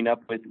time coming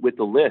up with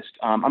the list.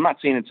 I'm not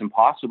saying it's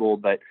impossible,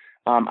 but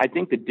I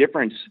think the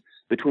difference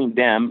between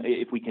them,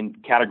 if we can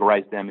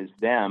categorize them as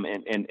them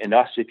and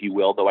us, if you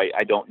will, though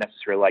I don't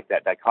necessarily like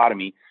that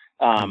dichotomy,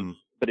 hmm,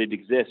 but it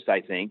exists,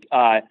 I think,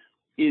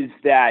 is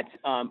that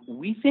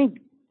we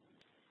think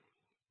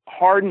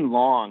hard and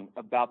long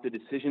about the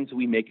decisions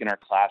we make in our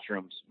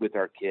classrooms with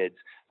our kids.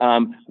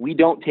 We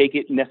don't take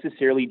it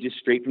necessarily just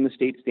straight from the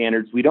state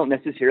standards. We don't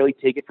necessarily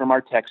take it from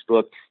our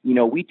textbook.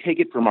 We take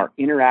it from our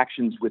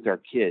interactions with our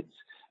kids.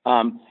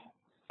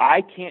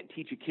 I can't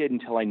teach a kid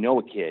until I know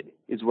a kid,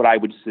 is what I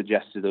would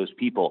suggest to those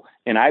people.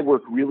 And I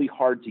work really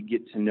hard to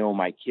get to know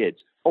my kids.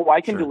 Oh,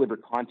 I can sure. deliver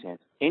content.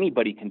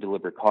 Anybody can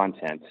deliver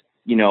content,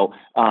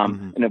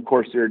 Hmm. and of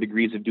course there are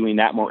degrees of doing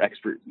that more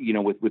expert,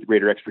 with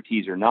greater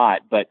expertise or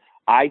not. But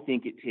I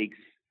think it takes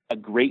a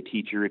great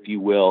teacher, if you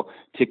will,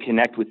 to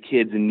connect with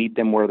kids and meet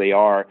them where they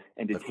are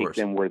and to Of take course.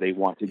 them where they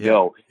want to Yeah,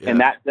 go. And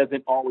yeah, that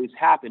doesn't always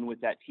happen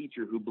with that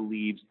teacher who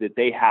believes that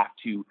they have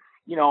to,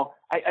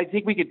 I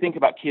think we could think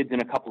about kids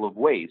in a couple of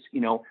ways.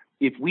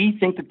 If we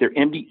think that they're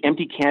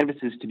empty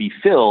canvases to be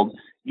filled,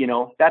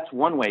 that's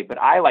one way. But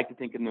I like to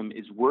think of them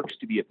as works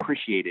to be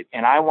appreciated.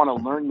 And I want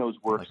to learn those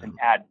I works like that. and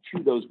add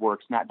to those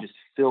works, not just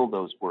fill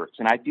those works.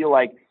 And I feel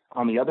like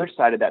on the other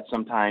side of that,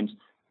 sometimes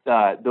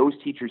those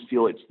teachers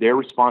feel it's their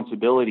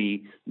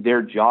responsibility,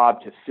 their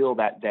job to fill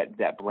that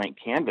blank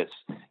canvas.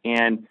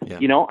 And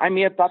Yeah. I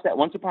may have thought that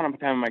once upon a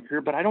time in my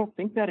career, but I don't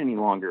think that any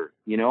longer.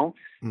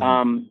 Hmm.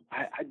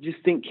 I just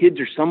think kids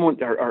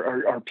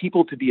are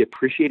people to be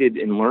appreciated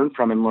and learn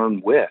from and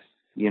learn with.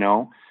 So I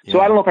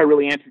Yeah. don't know if I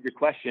really answered your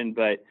question,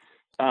 but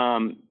I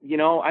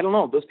don't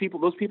know. Those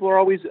people are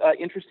always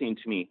interesting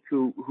to me,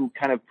 who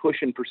kind of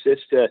push and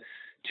persist to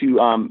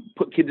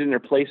put kids in their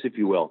place, if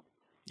you will.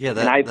 Yeah, And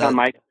I found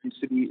that my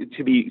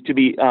to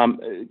be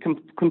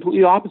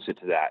completely opposite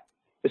to that,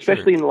 sure.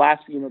 especially in the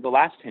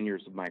last 10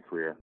 years of my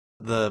career.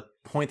 The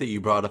point that you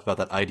brought up about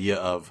that idea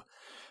of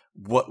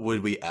what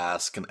would we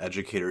ask an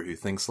educator who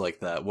thinks like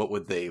that? What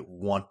would they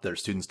want their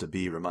students to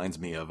be? Reminds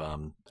me of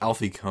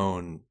Alfie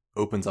Kohn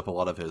opens up a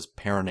lot of his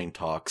parenting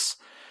talks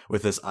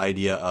with this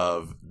idea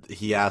of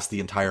he asks the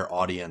entire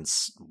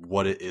audience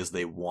what it is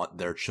they want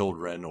their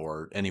children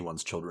or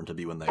anyone's children to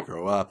be when they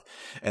grow up,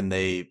 and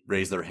they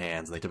raise their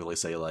hands and they typically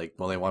say like,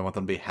 well, I want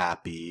them to be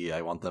happy,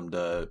 I want them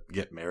to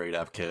get married,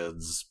 have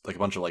kids, like a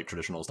bunch of like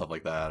traditional stuff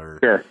like that, or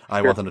Sure,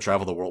 I want sure. them to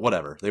travel the world,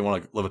 whatever. They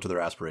want to live up to their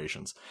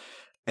aspirations.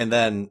 And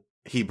then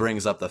he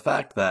brings up the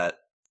fact that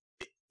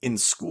in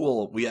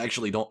school, we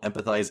actually don't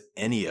empathize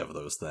any of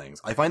those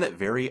things. I find it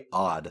very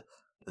odd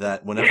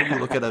that whenever you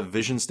look at a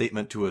vision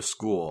statement to a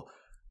school,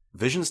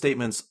 vision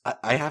statements,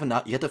 I have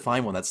not yet to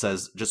find one that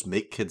says just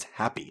make kids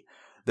happy.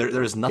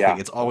 There is nothing. Yeah,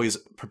 It's always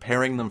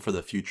preparing them for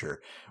the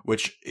future,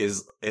 which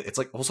is, it's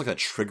like almost like a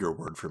trigger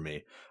word for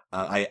me.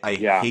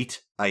 yeah,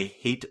 I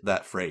hate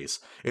that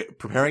phrase.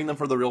 Preparing them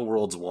for the real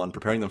world's one,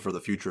 preparing them for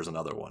the future is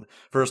another one.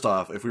 First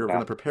off, if we were going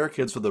yeah. to prepare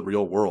kids for the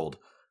real world,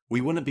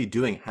 we wouldn't be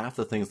doing half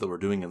the things that we're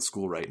doing in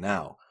school right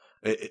now.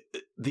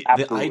 The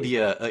Absolutely.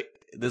 idea,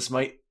 this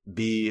might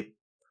be,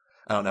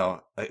 I don't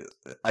know,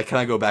 I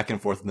kind of go back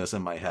and forth in this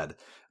in my head,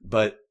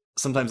 but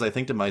sometimes I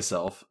think to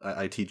myself,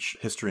 I teach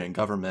history and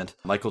government,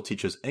 Michael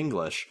teaches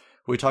English.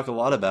 We talk a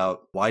lot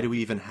about why do we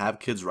even have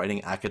kids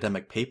writing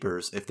academic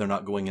papers if they're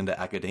not going into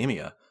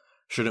academia?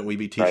 Shouldn't we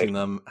be teaching Right.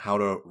 them how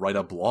to write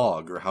a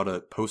blog or how to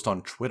post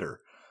on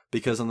Twitter?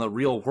 Because in the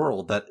real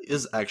world, that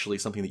is actually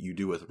something that you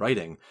do with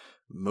writing.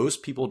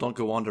 Most people don't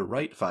go on to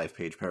write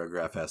 5-page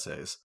paragraph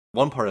essays.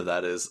 One part of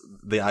that is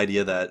the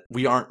idea that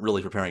we aren't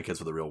really preparing kids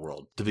for the real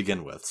world to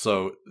begin with.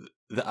 So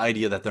the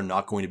idea that they're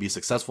not going to be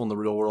successful in the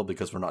real world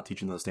because we're not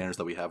teaching them the standards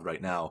that we have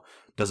right now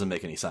doesn't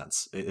make any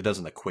sense. It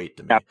doesn't equate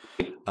to me.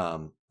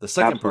 Absolutely. The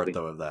second part, Absolutely.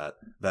 though, of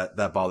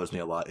that bothers me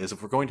a lot is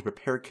if we're going to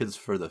prepare kids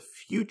for the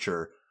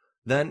future,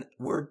 then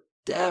we're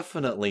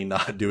definitely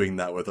not doing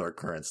that with our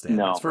current standards.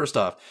 No. First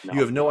off, No.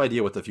 you have no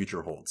idea what the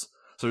future holds.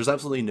 So there's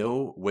absolutely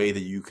no way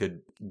that you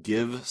could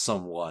give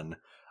someone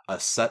a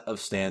set of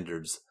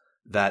standards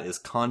that is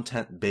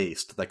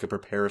content-based that could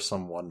prepare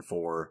someone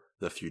for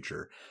the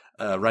future.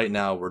 Right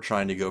now, we're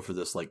trying to go for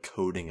this like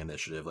coding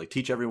initiative, like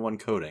teach everyone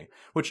coding,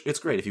 which it's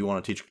great. If you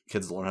want to teach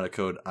kids to learn how to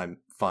code, I'm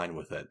fine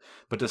with it.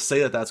 But to say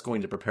that that's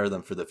going to prepare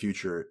them for the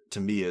future, to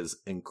me, is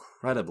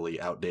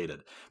incredibly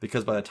outdated.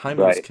 Because by the time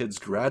those kids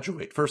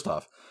graduate, first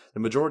off, the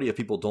majority of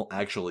people don't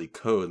actually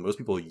code. Most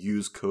people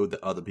use code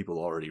that other people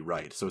already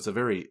write. So it's a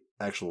very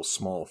actual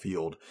small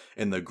field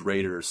in the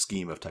greater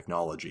scheme of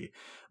technology.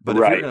 But if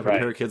you're going to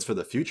prepare kids for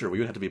the future, we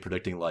would have to be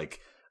predicting like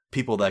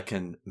people that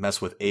can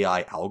mess with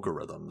AI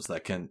algorithms,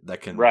 that can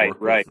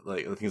work with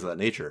like things of that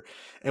nature.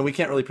 And we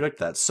can't really predict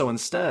that. So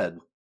instead,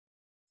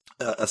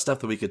 a step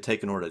that we could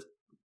take in order to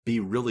be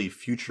really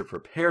future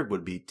prepared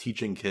would be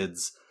teaching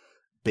kids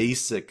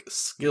basic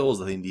skills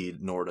that they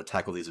need in order to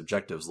tackle these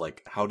objectives,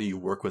 like how do you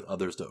work with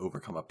others to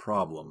overcome a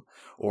problem,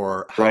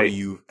 or how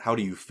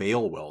do you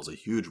fail well is a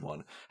huge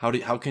one.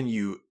 How can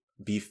you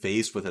be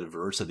faced with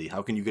adversity?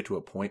 How can you get to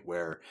a point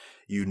where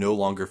you no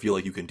longer feel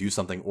like you can do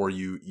something, or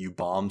you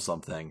bomb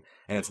something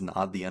and it's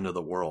not the end of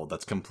the world?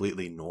 That's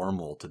completely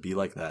normal to be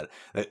like that.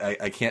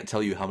 I can't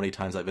tell you how many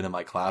times I've been in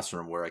my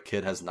classroom where a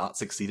kid has not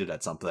succeeded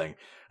at something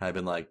and I've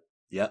been like,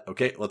 yeah,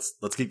 okay,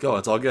 let's keep going,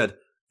 it's all good.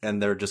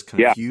 And they're just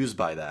confused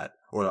by that.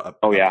 Or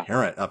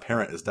a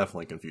parent is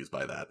definitely confused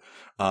by that.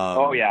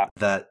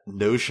 That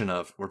notion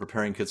of we're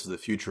preparing kids for the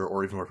future,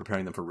 or even we're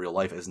preparing them for real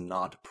life, is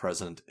not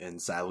present in,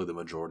 sadly, the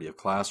majority of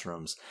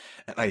classrooms.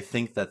 And I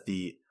think that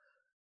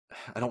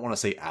I don't want to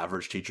say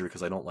average teacher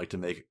because I don't like to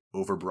make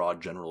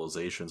overbroad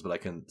generalizations, but I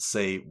can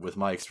say with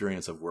my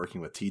experience of working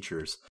with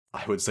teachers,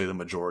 I would say the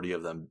majority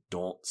of them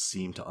don't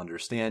seem to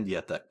understand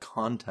yet that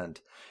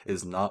content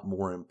is not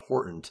more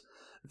important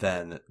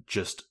than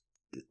just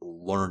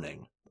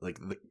learning. Like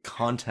the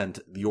content,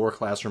 your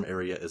classroom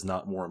area is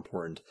not more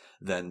important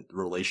than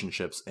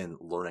relationships and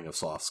learning of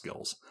soft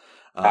skills.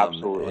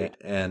 Absolutely.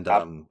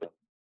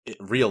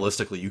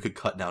 Realistically, you could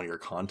cut down your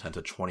content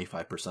to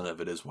 25% of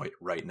it is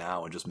right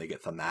now and just make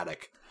it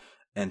thematic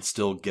and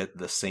still get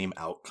the same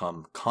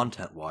outcome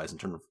content-wise in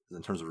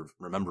terms of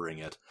remembering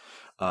it,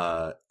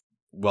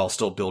 while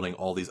still building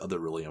all these other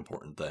really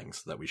important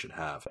things that we should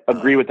have.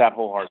 Agree with that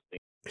wholeheartedly.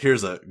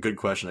 Here's a good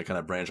question to kind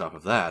of branch off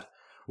of that,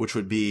 which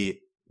would be,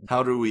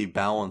 how do we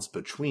balance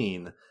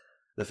between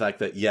the fact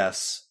that,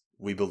 yes,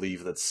 we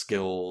believe that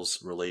skills,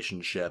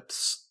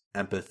 relationships,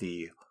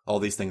 empathy, all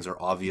these things are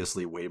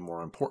obviously way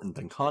more important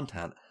than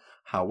content.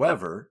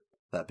 However,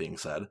 that being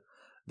said,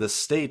 the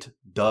state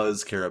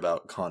does care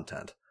about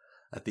content.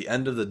 At the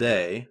end of the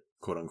day,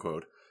 quote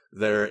unquote,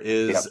 there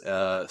is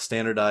a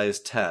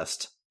standardized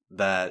test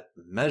that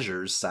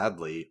measures,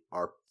 sadly,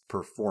 our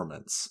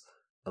performance,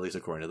 at least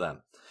according to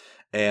them.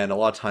 And a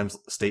lot of times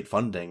state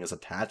funding is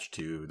attached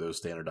to those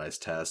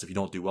standardized tests. If you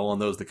don't do well on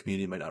those, the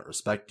community might not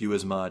respect you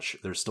as much.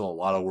 There's still a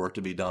lot of work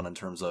to be done in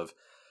terms of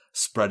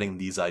spreading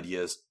these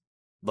ideas,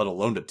 let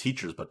alone to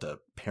teachers, but to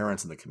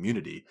parents in the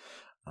community.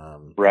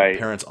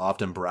 Parents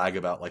often brag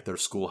about like their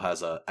school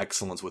has a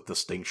excellence with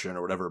distinction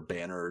or whatever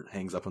banner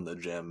hangs up in the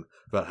gym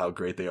about how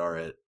great they are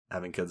at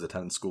having kids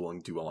attend school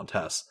and do well on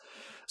tests.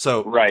 So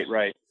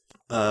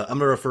I'm going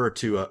to refer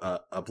to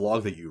a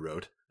blog that you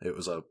wrote. It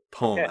was a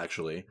poem,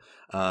 actually.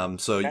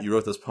 You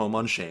wrote this poem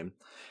on shame,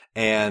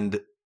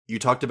 and you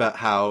talked about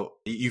how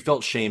you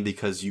felt shame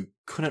because you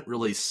couldn't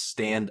really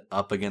stand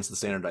up against the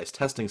standardized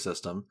testing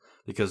system,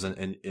 because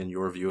in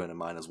your view and in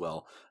mine as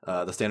well,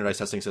 the standardized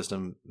testing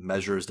system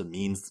measures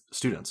demeans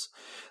students.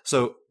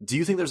 So do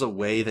you think there's a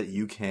way that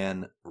you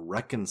can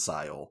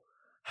reconcile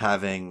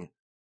having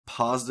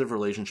positive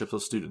relationships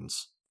with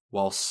students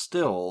while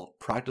still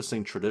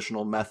practicing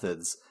traditional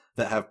methods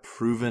that have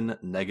proven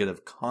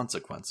negative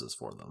consequences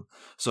for them?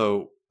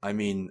 So, I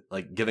mean,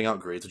 like giving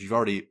out grades, which you've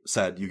already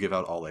said you give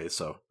out all A's,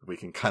 so we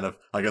can kind of,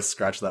 I guess,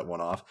 scratch that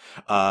one off.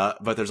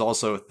 But there's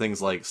also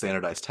things like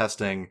standardized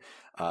testing,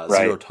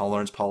 zero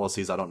tolerance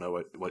policies. I don't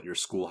know what your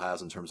school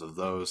has in terms of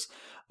those.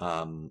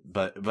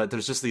 But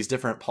there's just these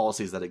different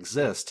policies that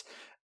exist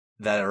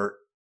that are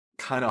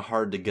kind of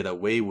hard to get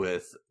away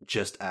with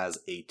just as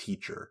a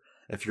teacher.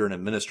 If you're in an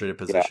administrative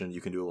position,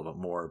 you can do a little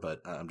bit more,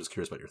 but I'm just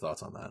curious about your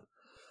thoughts on that.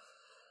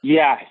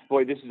 Yeah,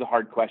 boy, this is a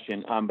hard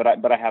question, but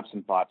I have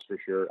some thoughts for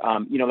sure.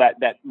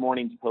 That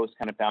morning's post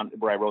kind of found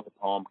where I wrote the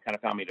poem kind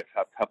of found me at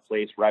a tough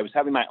place where I was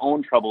having my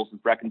own troubles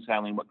with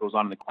reconciling what goes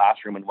on in the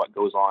classroom and what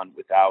goes on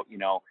without,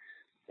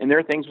 and there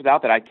are things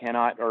without that I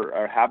cannot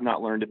or have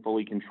not learned to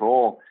fully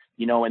control,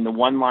 and the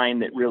one line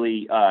that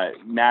really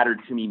mattered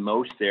to me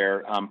most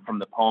there from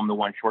the poem, the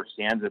one short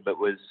stanza,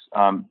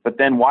 but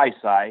then why,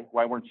 Cy?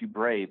 Why weren't you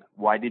brave?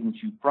 Why didn't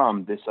you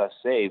from this us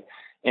save?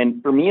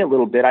 And for me, a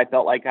little bit, I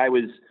felt like I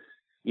was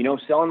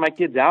selling my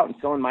kids out and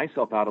selling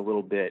myself out a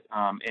little bit.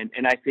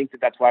 And I think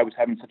that's why I was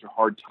having such a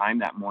hard time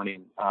that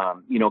morning,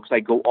 because I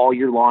go all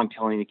year long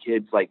telling the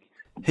kids, like,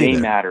 Hey They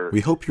there. matter. We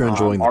hope you're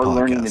enjoying the Our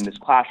learning in podcast. this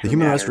classroom The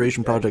Human matters.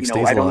 Restoration Project You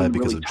know, stays I don't alive even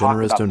because really of talk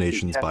generous about the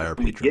donations state by test our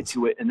when we get patrons.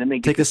 to it, and then they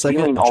get Take a this second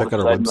feeling and all check of out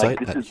a our sudden, like, website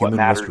this at is what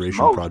matters most, even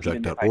if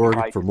humanrestorationproject.org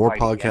I for try more to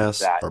fight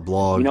against podcasts, that. our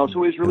blog, So it was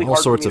really and all hard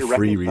for sorts me of to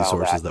free reconcile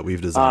resources that. that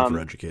we've designed for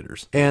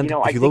educators. And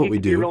I if you love think what it we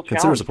can be a do, real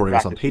consider challenge to supporting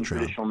us on practice Patreon.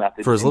 traditional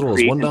methods For as and little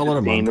as create $1 and a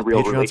sustain month, the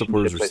real Patreon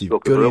supporters relationships I receive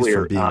spoke of goodies earlier.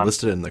 from being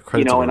listed in the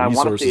credits of And our I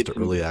want to say resources it's to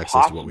early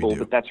access to what we impossible do.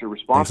 that that's Thanks in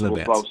irresponsible,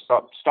 so advance.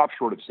 I'll stop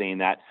short of saying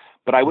that.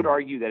 But I would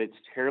argue that it's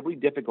terribly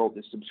difficult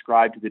to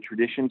subscribe to the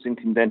traditions and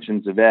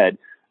conventions of ed,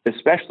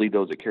 especially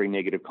those that carry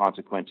negative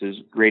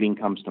consequences. Grading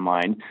comes to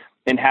mind,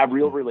 and have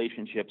real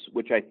relationships,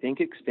 which I think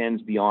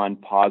extends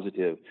beyond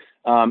positive.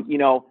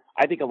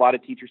 I think a lot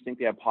of teachers think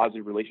they have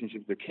positive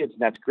relationships with their kids,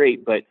 and that's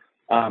great, but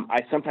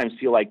I sometimes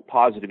feel like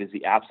positive is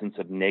the absence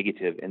of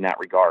negative in that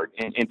regard.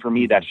 And for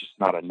me, that's just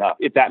not enough,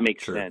 if that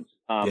makes sense.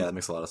 Yeah, that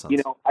makes a lot of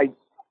sense.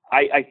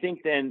 I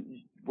think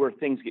then where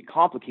things get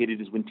complicated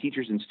is when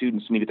teachers and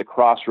students meet at the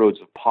crossroads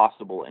of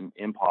possible and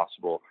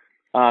impossible.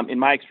 In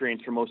my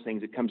experience, for most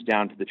things, it comes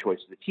down to the choice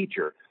of the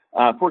teacher.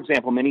 For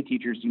example, many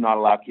teachers do not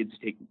allow kids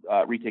to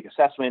retake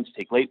assessments,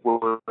 take late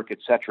work,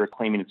 etc.,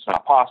 claiming it's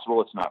not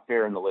possible, it's not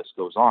fair, and the list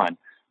goes on.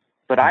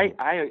 But I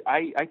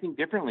think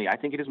differently. I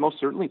think it is most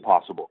certainly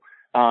possible.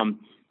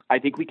 I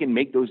think we can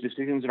make those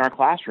decisions in our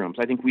classrooms.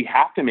 I think we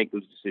have to make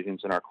those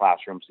decisions in our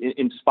classrooms,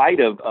 in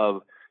spite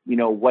of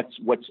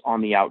what's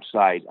on the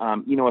outside.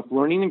 If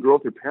learning and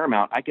growth are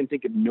paramount, I can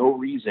think of no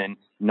reason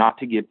not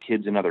to give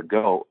kids another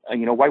go.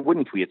 Why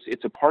wouldn't we?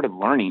 It's a part of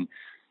learning.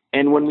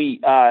 And when we,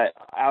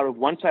 out of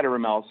one side of our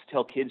mouths,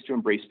 tell kids to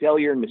embrace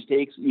failure and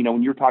mistakes,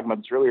 when you were talking about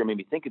this earlier, it made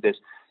me think of this,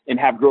 and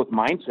have growth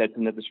mindsets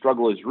and that the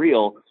struggle is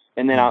real.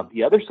 And then out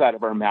the other side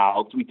of our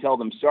mouths, we tell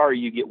them, sorry,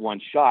 you get one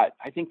shot.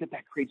 I think that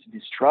creates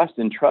distrust,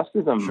 and trust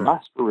is a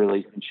must for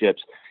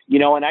relationships.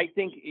 And I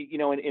think,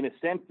 in a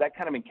sense, that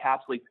kind of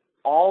encapsulates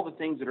all the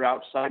things that are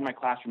outside my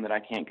classroom that I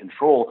can't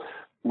control,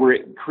 where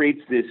it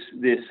creates this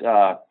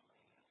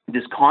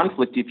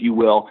conflict, if you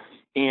will.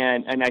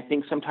 And I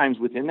think sometimes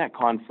within that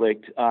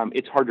conflict,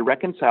 it's hard to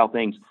reconcile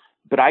things.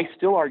 But I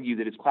still argue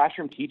that as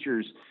classroom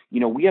teachers,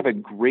 we have a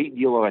great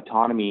deal of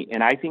autonomy,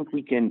 and I think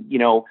we can,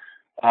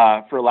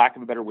 for lack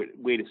of a better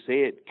way to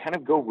say it, kind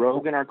of go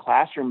rogue in our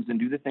classrooms and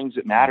do the things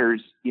that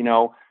matters,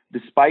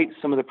 despite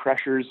some of the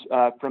pressures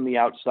from the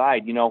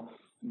outside.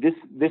 This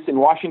in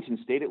Washington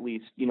State, at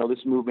least,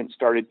 this movement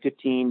started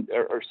 15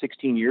 or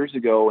 16 years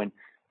ago, and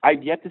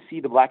I've yet to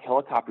see the black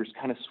helicopters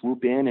kind of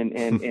swoop in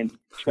and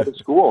shut a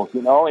school,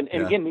 and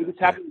again, maybe it's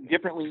happening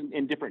differently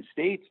in different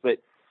states, but,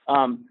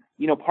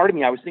 part of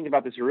me, I was thinking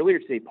about this earlier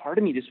today, part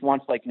of me just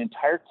wants like an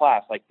entire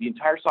class, like the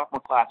entire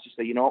sophomore class, to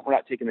say, we're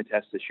not taking the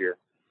test this year,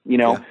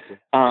 and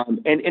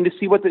to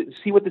see what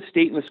the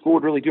state and the school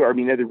would really do. I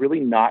mean, are they really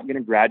not going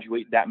to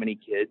graduate that many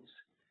kids?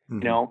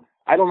 Mm-hmm.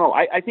 I don't know.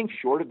 I think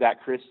short of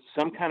that, Chris,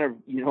 some kind of,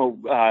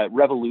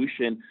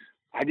 revolution,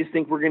 I just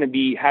think we're going to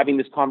be having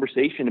this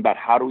conversation about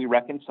how do we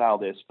reconcile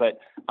this. But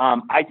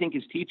I think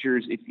as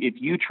teachers,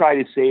 if you try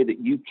to say that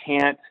you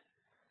can't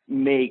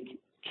make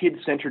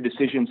kid-centered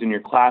decisions in your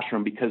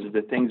classroom because of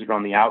the things that are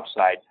on the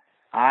outside,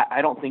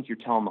 I don't think you're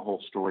telling the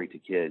whole story to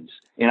kids.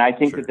 And I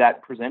think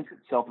that presents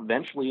itself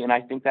eventually, and I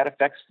think that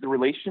affects the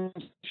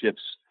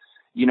relationships,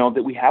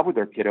 that we have with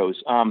our kiddos.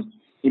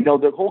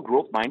 The whole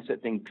growth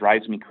mindset thing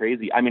drives me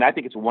crazy. I mean, I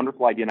think it's a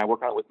wonderful idea, and I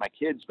work on it with my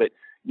kids, but,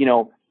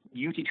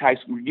 you teach high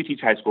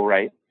school,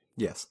 right?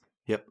 Yes.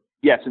 Yep.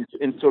 Yes.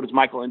 And so does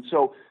Michael. And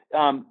so,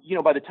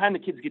 by the time the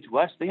kids get to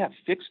us, they have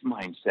fixed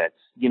mindsets,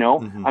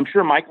 Mm-hmm. I'm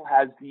sure Michael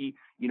has the,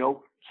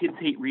 kids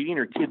hate reading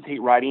or kids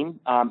hate writing.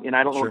 And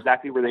I don't know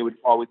exactly where they would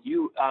fall with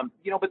you,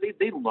 but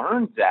they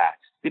learned that.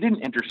 They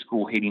didn't enter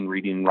school hating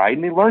reading and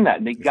writing. They learned that,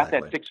 and they got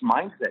that fixed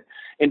mindset.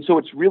 And so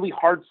it's really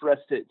hard for us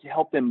to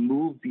help them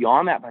move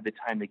beyond that by the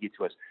time they get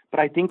to us.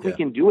 But I think we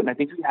can do it. And I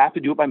think we have to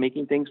do it by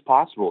making things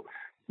possible.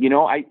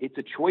 It's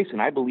a choice,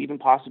 and I believe in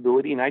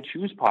possibility, and I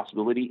choose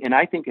possibility. And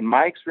I think in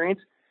my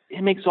experience,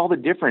 it makes all the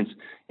difference.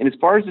 And as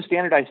far as the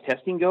standardized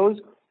testing goes,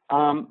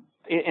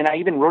 and I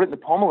even wrote it in the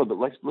poem a little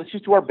bit, let's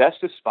just do our best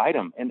to spite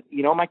them. And,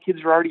 my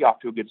kids are already off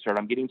to a good start.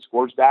 I'm getting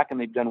scores back,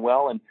 and they've done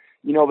well. And,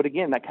 but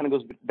again, that kind of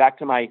goes back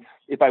to my,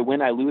 if I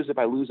win, I lose, if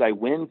I lose, I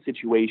win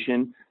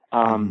situation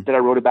that I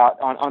wrote about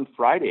on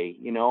Friday,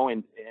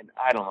 and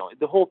I don't know,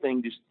 the whole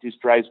thing just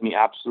drives me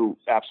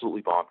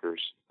absolutely bonkers.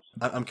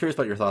 I'm curious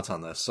about your thoughts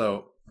on this.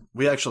 So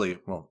we actually,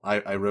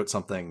 I wrote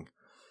something,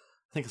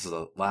 I think this is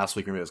last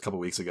week, or maybe it was a couple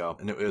weeks ago,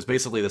 and it was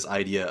basically this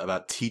idea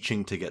about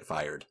teaching to get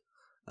fired.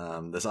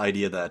 This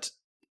idea that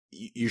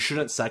you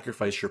shouldn't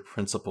sacrifice your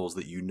principles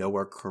that you know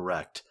are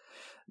correct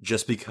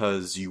just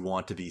because you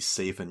want to be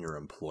safe in your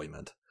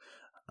employment.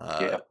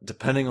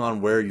 Depending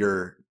on where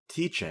you're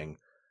teaching,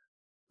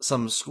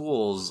 some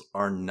schools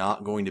are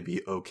not going to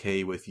be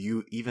okay with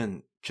you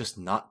even just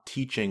not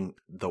teaching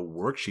the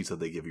worksheets that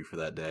they give you for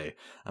that day.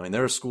 I mean,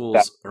 there are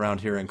schools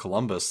around here in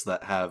Columbus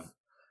that have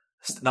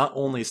not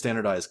only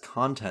standardized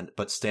content,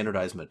 but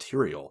standardized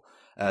material.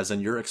 as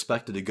in you're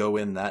expected to go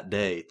in that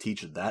day,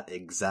 teach that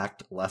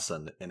exact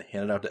lesson, and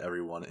hand it out to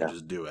everyone and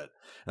just do it.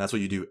 And that's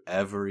what you do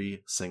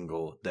every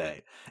single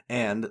day.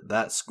 And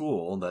that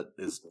school that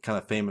is kind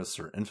of famous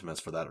or infamous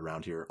for that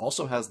around here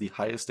also has the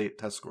highest state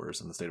test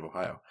scores in the state of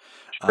Ohio.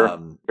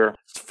 Sure.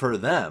 For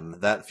them,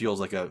 that feels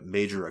like a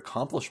major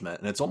accomplishment,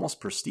 and it's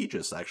almost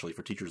prestigious, actually,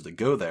 for teachers to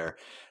go there.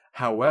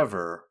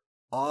 However,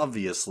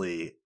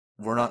 obviously,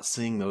 we're not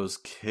seeing those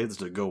kids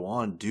to go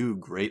on do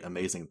great,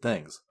 amazing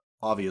things.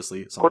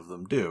 Obviously, some of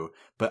them do,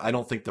 but I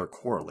don't think they're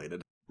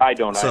correlated. I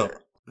don't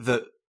either.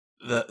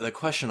 The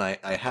question I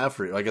have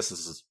for you, I guess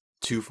this is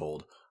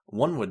twofold.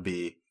 One would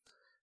be,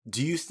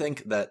 do you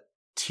think that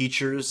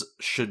teachers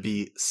should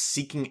be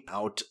seeking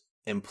out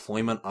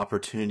employment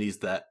opportunities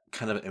that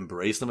kind of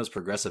embrace them as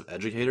progressive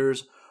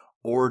educators?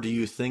 Or do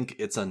you think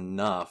it's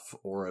enough,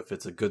 or if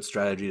it's a good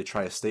strategy to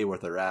try to stay where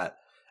they're at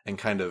and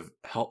kind of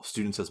help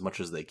students as much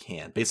as they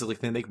can? Basically,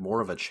 can they make more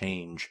of a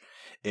change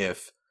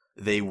if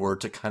they were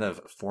to kind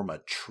of form a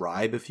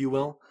tribe, if you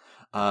will?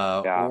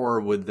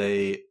 Or would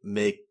they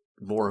make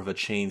more of a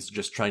change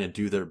just trying to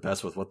do their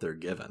best with what they're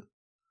given?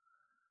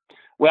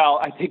 Well,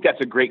 I think that's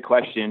a great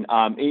question.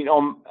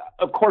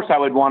 Of course, I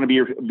would want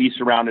to be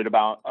surrounded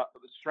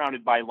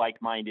by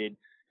like-minded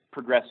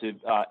progressive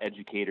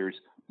educators.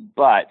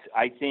 But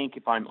I think,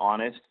 if I'm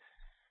honest,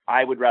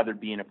 I would rather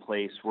be in a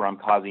place where I'm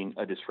causing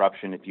a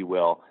disruption, if you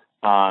will,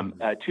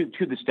 to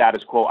the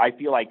status quo. I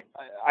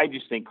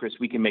just think, Chris,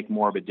 we can make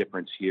more of a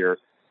difference here.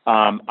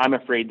 I'm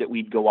afraid that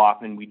we'd go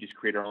off and we just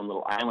create our own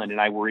little island,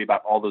 and I worry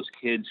about all those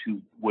kids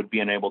who would be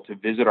unable to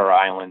visit our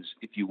islands,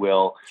 if you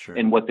will, Sure.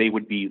 and what they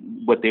would be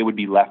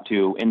left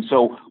to. And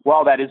so,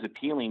 while that is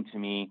appealing to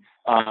me,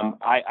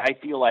 I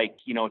feel like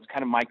it's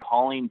kind of my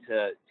calling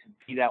to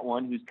be that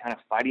one who's kind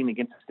of fighting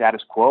against the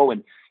status quo.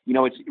 And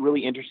it's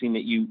really interesting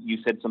that you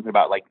said something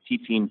about like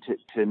teaching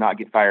to not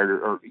get fired,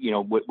 or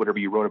whatever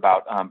you wrote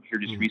about here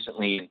just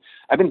recently.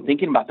 I've been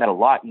thinking about that a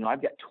lot.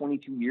 I've got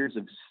 22 years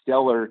of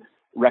stellar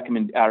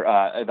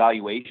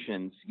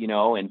evaluations,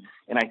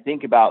 and I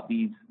think about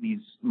these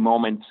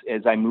moments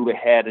as I move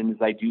ahead and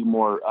as I do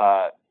more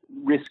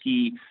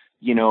risky,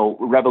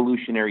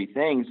 revolutionary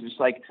things. It's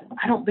like,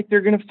 I don't think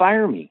they're going to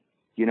fire me,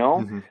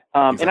 Exactly.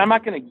 And I'm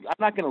not going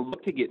to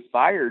look to get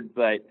fired,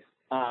 but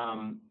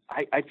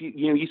I feel,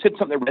 you said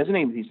something that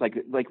resonated with me.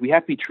 It's like we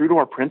have to be true to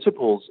our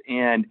principles.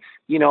 And,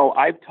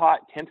 I've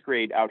taught 10th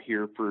grade out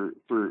here for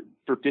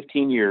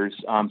 15 years,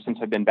 since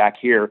I've been back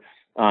here,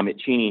 at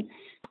Cheney.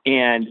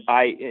 And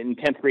in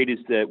 10th grade is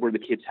where the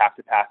kids have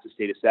to pass the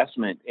state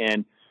assessment.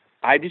 And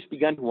I've just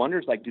begun to wonder,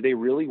 do they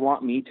really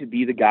want me to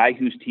be the guy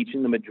who's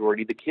teaching the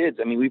majority of the kids?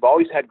 I mean, we've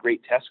always had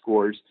great test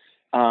scores,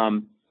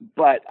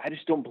 but I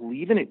just don't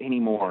believe in it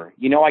anymore.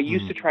 I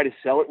used to try to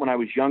sell it when I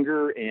was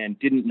younger and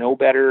didn't know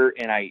better.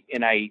 And I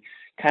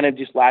kind of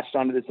just latched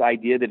onto this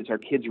idea that it's our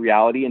kids'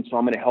 reality. And so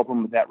I'm going to help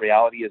them with that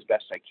reality as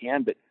best I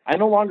can. But I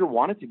no longer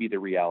want it to be the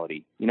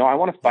reality. I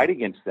want to fight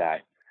against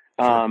that.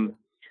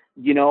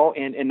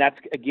 And that's,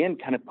 again,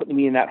 kind of putting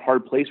me in that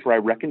hard place where I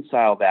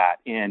reconcile that.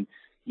 And,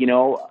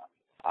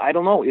 I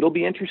don't know, it'll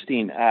be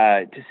interesting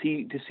to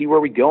see where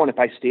we go. And if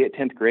I stay at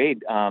 10th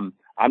grade, I'm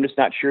just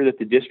not sure that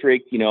the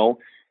district,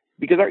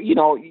 because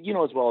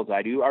as well as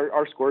I do,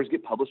 our scores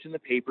get published in the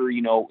paper.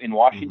 In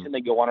Washington,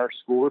 they go on our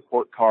school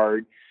report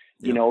card.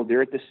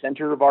 They're at the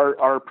center of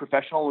our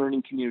professional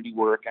learning community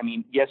work. I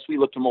mean, yes, we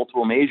look to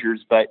multiple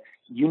measures, but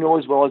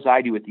as well as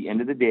I do, at the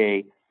end of the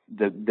day,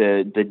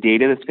 the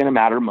data that's going to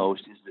matter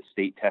most is the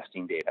state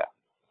testing data,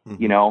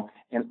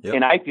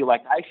 and I feel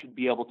like I should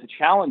be able to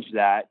challenge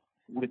that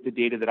with the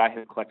data that I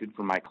have collected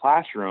from my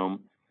classroom,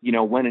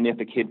 when and if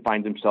a kid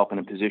finds himself in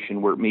a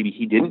position where maybe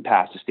he didn't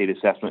pass the state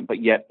assessment,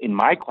 but yet in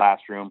my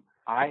classroom,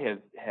 I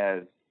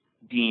have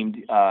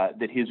deemed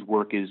that his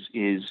work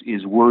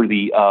is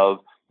worthy of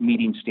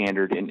meeting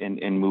standard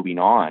and moving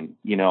on,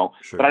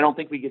 Sure. But I don't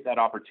think we get that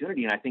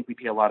opportunity. And I think we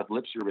pay a lot of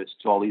lip service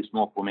to all these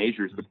multiple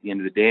measures, but at the end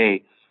of the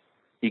day,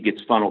 it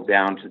gets funneled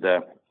down to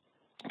the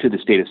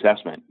state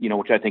assessment,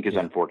 which I think is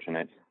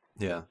unfortunate.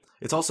 Yeah.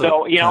 It's also,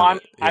 so, I'm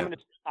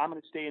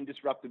going to stay and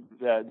disrupt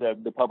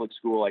the public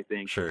school, I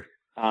think. Sure.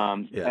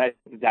 I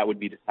think that would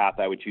be the path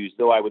I would choose,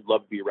 though I would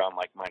love to be around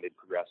like-minded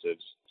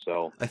progressives.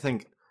 So I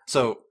think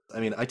so. I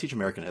mean, I teach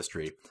American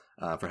history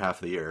for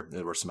half the year.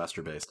 We're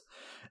semester based,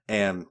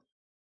 and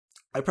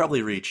I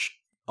probably reach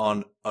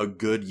on a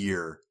good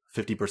year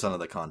 50% of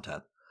the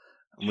content.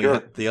 We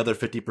hit the other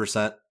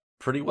 50%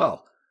 pretty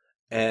well.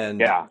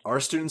 And our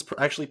students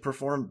actually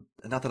perform,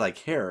 not that I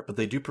care, but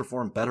they do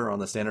perform better on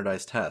the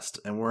standardized test.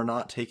 And we're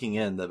not taking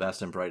in the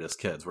best and brightest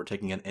kids. We're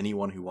taking in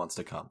anyone who wants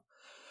to come.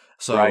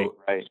 So right.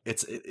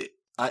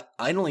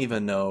 I don't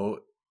even know,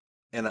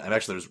 and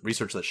actually there's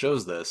research that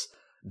shows this,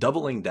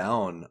 doubling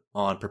down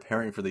on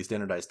preparing for these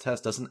standardized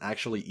tests doesn't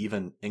actually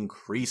even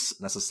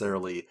increase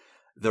necessarily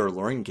their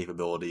learning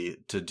capability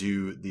to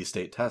do these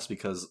state tests,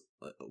 because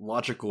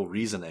logical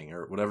reasoning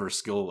or whatever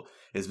skill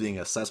is being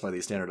assessed by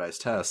these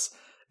standardized tests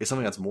is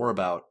something that's more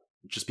about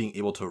just being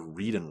able to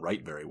read and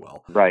write very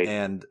well. Right.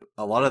 And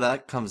a lot of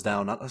that comes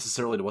down not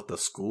necessarily to what the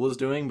school is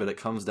doing, but it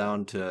comes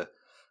down to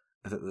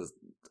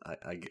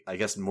I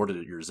guess more to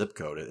your zip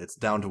code. It's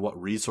down to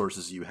what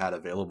resources you had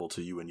available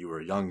to you when you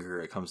were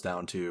younger. It comes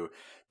down to,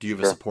 do you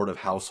have a supportive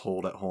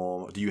household at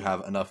home? Do you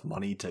have enough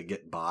money to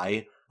get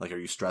by? Like, are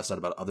you stressed out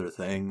about other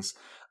things?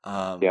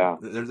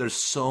 There's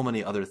so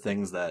many other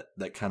things that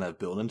kind of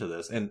build into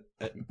this. And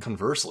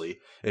conversely,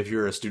 if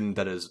you're a student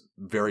that is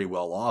very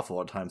well off, a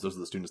lot of times those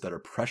are the students that are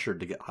pressured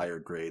to get higher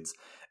grades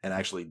and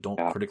actually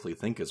don't critically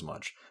think as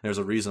much. There's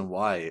a reason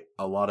why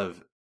a lot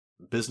of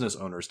business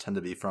owners tend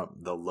to be from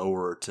the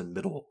lower to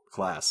middle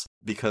class,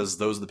 because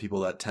those are the people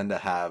that tend to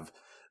have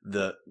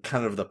the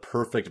kind of the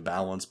perfect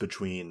balance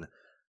between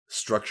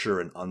structure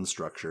and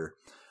unstructure.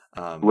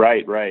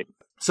 Right.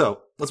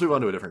 So let's move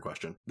on to a different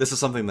question. This is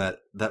something that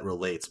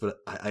relates, but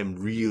I'm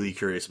really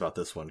curious about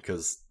this one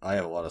because I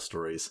have a lot of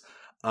stories.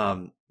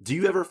 Do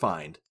you ever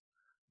find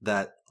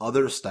that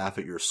other staff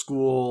at your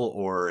school,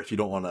 or if you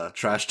don't want to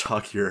trash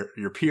talk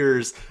your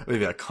peers,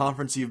 maybe a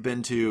conference you've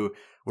been to,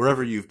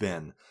 wherever you've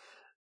been,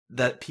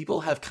 that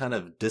people have kind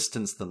of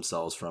distanced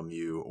themselves from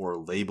you or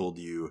labeled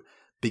you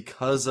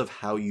because of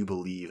how you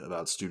believe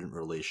about student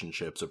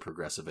relationships or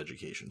progressive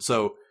education?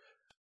 So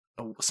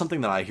something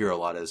that I hear a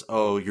lot is,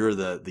 oh, you're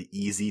the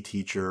easy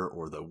teacher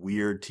or the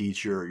weird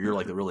teacher. You're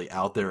like the really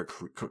out there,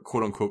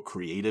 quote unquote,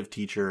 creative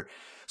teacher.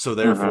 So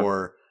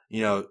therefore,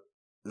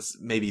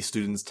 maybe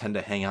students tend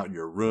to hang out in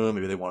your room.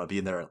 Maybe they want to be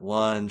in there at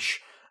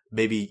lunch.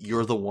 Maybe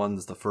you're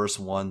the first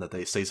one that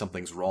they say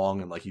something's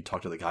wrong, and like you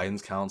talk to the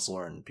guidance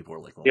counselor and people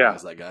are like, well, why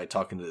is that guy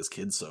talking to his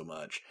kids so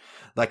much?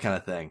 That kind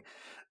of thing.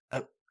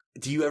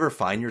 Do you ever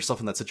find yourself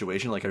in that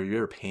situation? Like, are you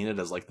ever painted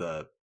as like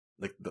the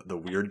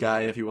weird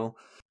guy, if you will?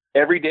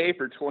 Every day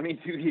for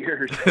 22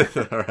 years.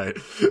 All right.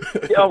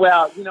 Yeah,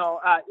 well,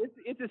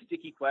 it's a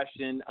sticky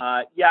question.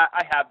 I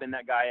have been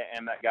that guy. I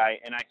am that guy.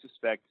 And I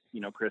suspect,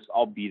 Chris,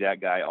 I'll be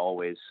that guy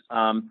always.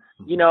 And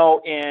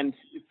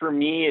for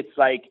me, it's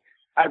like,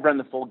 I've run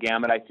the full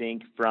gamut, I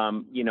think,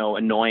 from,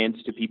 annoyance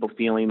to people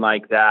feeling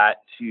like that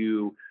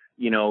to,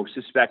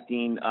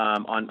 suspecting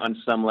on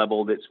some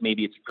level that's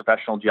maybe it's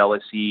professional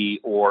jealousy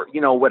or,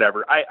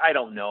 whatever. I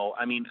don't know.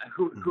 I mean,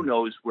 who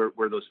knows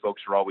where those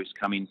folks are always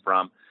coming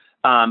from.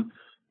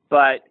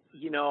 But,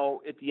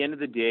 at the end of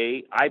the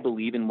day, I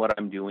believe in what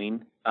I'm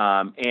doing.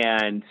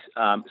 And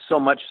so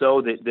much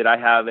so that I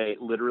have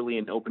literally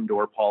an open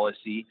door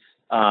policy.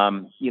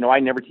 I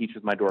never teach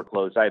with my door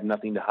closed. I have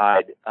nothing to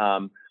hide.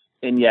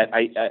 And yet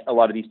a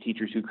lot of these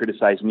teachers who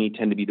criticize me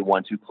tend to be the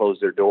ones who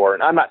close their door.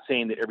 And I'm not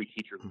saying that every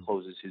teacher who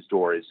closes his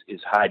door is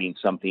hiding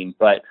something,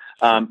 but,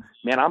 man,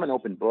 I'm an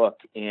open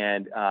book.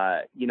 And,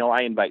 I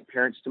invite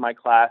parents to my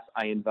class.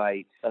 I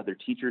invite other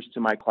teachers to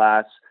my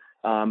class.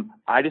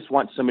 I just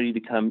want somebody to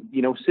come,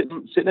 sit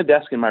in a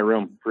desk in my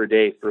room for a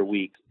day, for a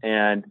week.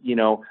 And,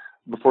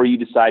 before you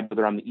decide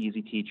whether I'm the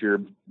easy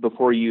teacher,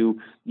 before you,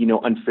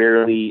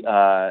 unfairly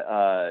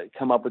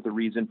come up with a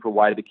reason for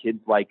why the kids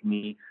like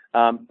me,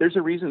 there's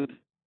a reason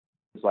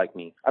kids like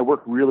me. I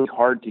work really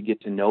hard to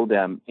get to know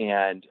them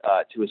and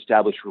to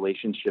establish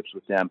relationships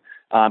with them.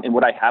 And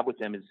what I have with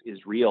them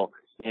is real.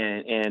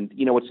 And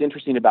what's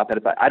interesting about that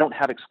is I don't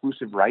have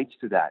exclusive rights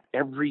to that.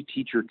 Every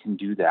teacher can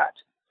do that.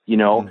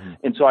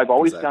 And so I've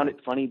always found it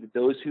funny that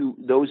those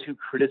who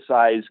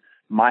criticize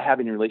my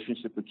having a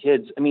relationship with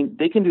kids, I mean,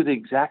 they can do the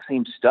exact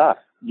same stuff,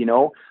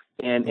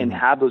 and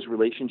have those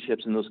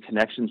relationships and those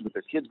connections with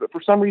their kids, but for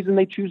some reason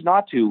they choose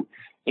not to.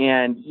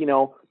 And,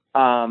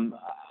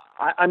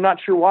 I'm not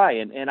sure why.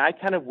 And I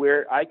kind of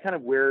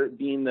wear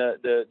being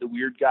the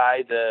weird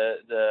guy,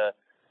 the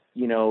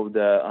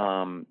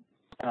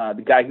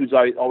guy who's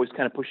always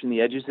kind of pushing the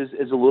edges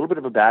is a little bit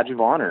of a badge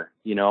of honor,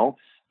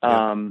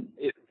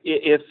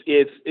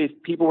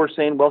 If people were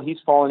saying, well, he's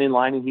falling in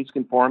line and he's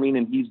conforming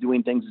and he's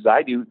doing things as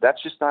I do,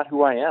 that's just not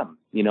who I am.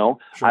 Sure.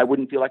 I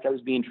wouldn't feel like I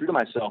was being true to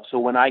myself. So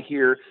when I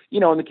hear,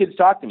 and the kids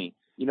talk to me,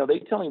 they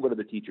tell me what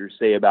other teachers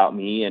say about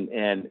me and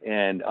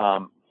in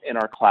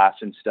our class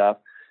and stuff.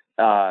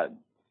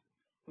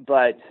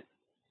 But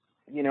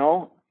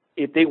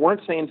if they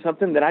weren't saying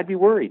something, then I'd be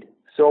worried.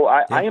 So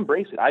I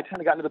embrace it. I've kind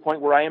of gotten to the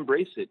point where I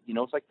embrace it.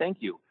 It's like, thank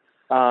you.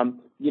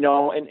 And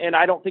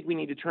I don't think we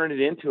need to turn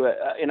it into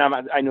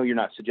I know you're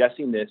not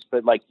suggesting this,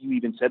 but like you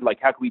even said, like,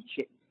 how can we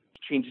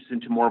change this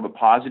into more of a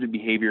positive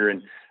behavior?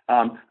 And,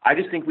 I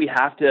just think we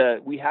have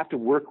to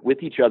work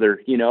with each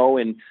other,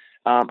 and,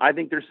 I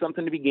think there's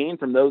something to be gained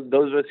from those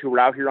of us who are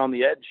out here on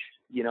the edge,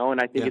 and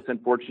I think it's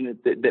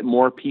unfortunate that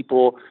more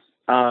people,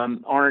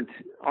 aren't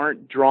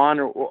drawn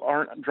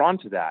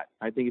to that.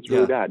 I think it's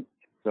really bad.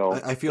 So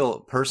I feel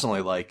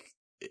personally like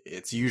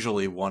it's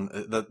usually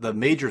the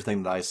major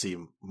thing that I see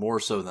more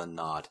so than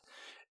not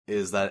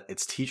is that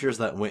it's teachers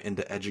that went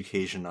into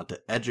education not to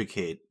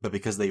educate, but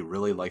because they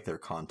really like their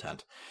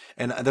content.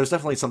 And there's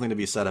definitely something to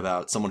be said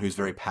about someone who's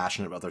very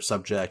passionate about their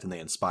subject and they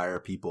inspire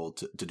people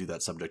to do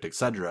that subject,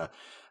 etc.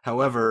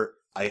 However,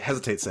 I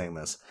hesitate saying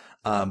this,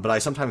 but I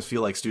sometimes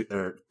feel like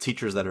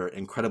teachers that are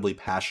incredibly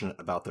passionate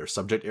about their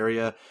subject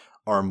area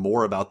are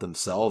more about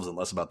themselves and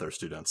less about their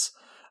students.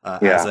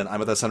 As in,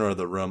 I'm at the center of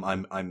the room.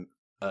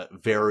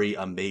 very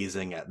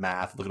amazing at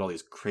math. Look at all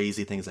these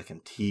crazy things I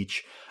can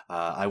teach.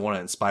 I want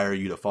to inspire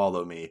you to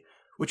follow me,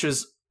 which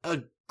is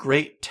a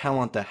great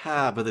talent to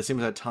have. But at the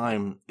same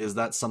time, is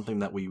that something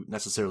that we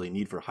necessarily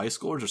need for high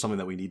schoolers, or something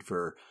that we need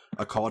for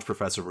a college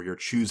professor where you're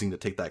choosing to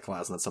take that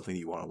class and that's something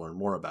you want to learn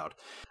more about?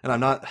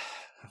 And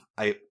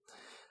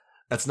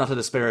that's not to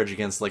disparage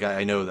against, like,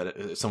 I know that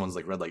if someone's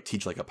like read like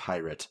Teach Like a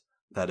Pirate,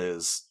 that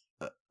is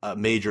a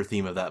major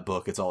theme of that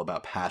book. It's all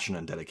about passion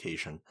and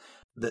dedication.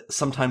 That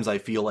sometimes I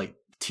feel like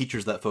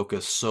teachers that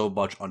focus so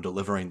much on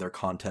delivering their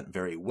content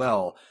very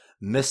well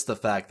miss the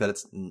fact that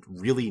it's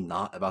really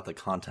not about the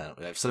content.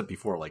 I've said it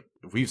before, like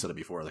we've said it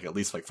before, like at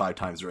least like 5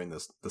 times during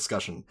this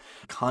discussion.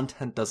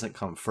 Content doesn't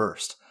come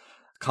first.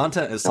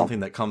 Content is something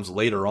that comes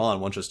later on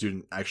once a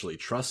student actually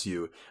trusts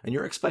you, and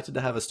you're expected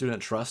to have a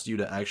student trust you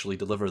to actually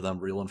deliver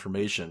them real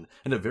information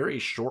in a very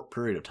short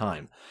period of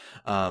time,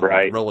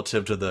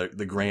 relative to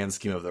the grand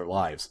scheme of their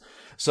lives.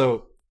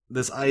 So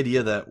this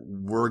idea that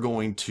we're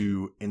going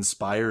to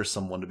inspire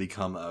someone to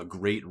become a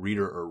great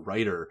reader or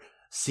writer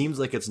seems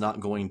like it's not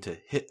going to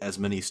hit as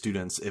many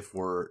students if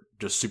we're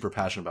just super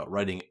passionate about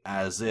writing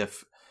as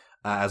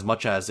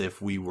much as if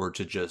we were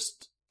to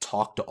just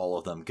talk to all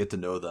of them, get to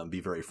know them, be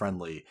very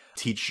friendly,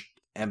 teach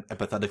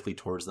empathetically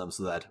towards them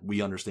so that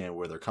we understand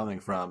where they're coming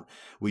from.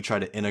 We try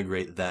to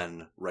integrate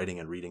then writing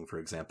and reading, for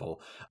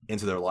example,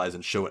 into their lives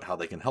and show it how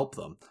they can help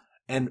them.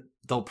 And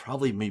they'll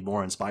probably be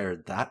more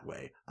inspired that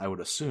way, I would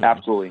assume.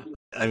 Absolutely.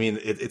 I mean,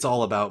 it's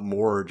all about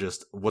more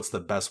just what's the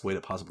best way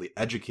to possibly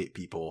educate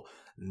people,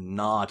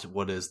 not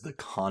what is the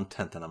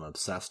content that I'm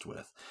obsessed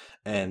with.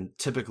 And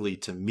typically,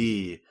 to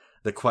me,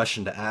 the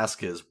question to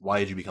ask is, why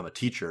did you become a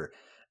teacher?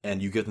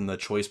 And you give them the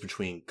choice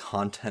between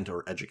content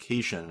or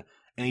education.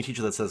 Any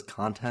teacher that says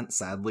content,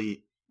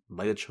 sadly,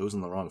 might have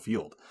chosen the wrong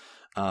field.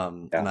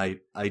 And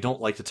I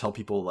don't like to tell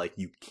people, like,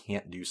 you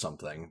can't do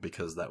something,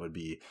 because that would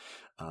be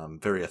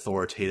very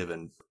authoritative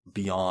and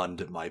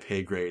beyond my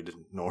pay grade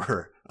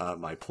nor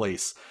my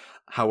place.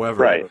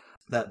 However,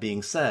 that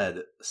being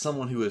said,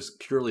 someone who is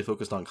purely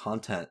focused on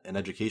content and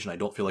education, I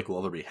don't feel like will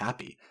ever be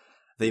happy.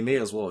 They may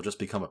as well have just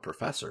become a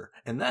professor.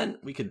 And then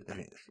we could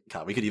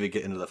even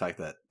get into the fact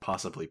that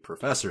possibly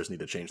professors need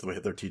to change the way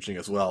that they're teaching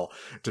as well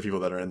to people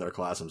that are in their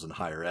classrooms in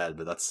higher ed.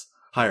 But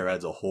higher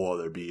ed's a whole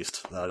other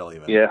beast. I don't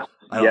even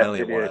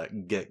want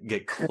to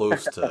get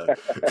close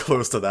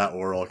to that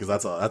world, because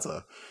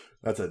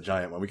that's a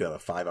giant one. We could have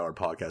a 5-hour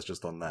podcast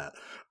just on that.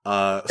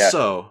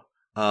 So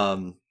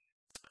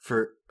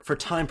for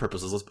time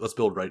purposes, let's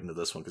build right into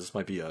this one, because this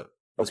might be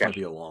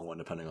a long one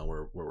depending on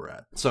where we're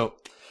at. So,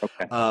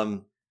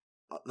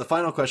 the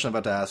final question I'm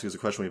about to ask you is a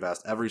question we've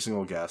asked every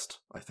single guest,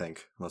 I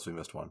think, unless we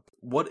missed one.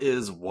 What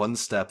is one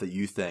step that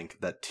you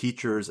think that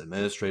teachers,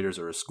 administrators,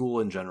 or a school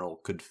in general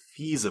could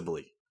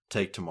feasibly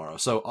take tomorrow?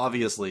 So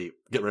obviously,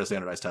 get rid of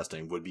standardized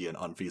testing would be an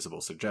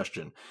unfeasible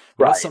suggestion.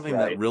 But what's something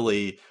that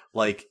really,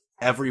 like,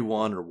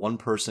 everyone or one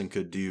person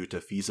could do to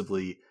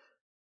feasibly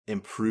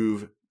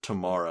improve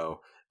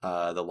tomorrow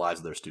the lives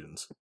of their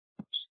students?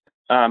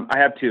 I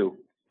have 2,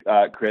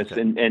 Chris,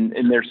 and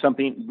there's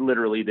something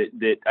literally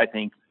that I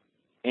think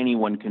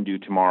anyone can do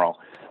tomorrow.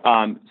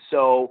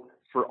 So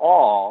for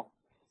all,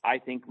 I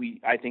think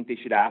they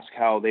should ask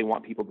how they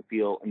want people to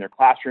feel in their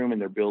classroom, in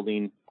their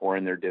building, or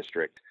in their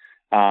district.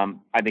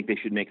 I think they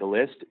should make a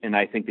list, and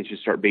I think they should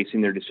start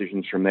basing their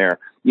decisions from there.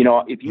 You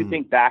know, if you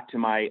think back to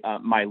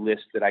my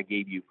list that I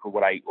gave you for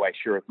what I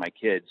share with my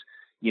kids,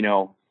 you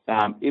know,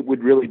 it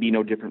would really be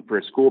no different for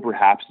a school,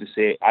 perhaps, to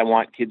say, I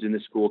want kids in the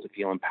school to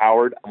feel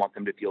empowered. I want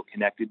them to feel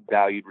connected,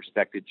 valued,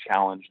 respected,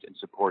 challenged, and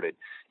supported.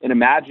 And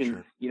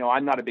imagine, you know,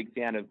 I'm not a big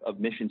fan of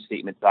mission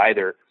statements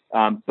either,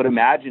 but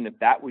imagine if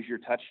that was your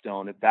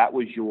touchstone, if that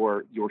was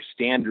your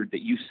standard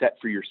that you set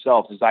for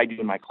yourself, as I do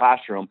in my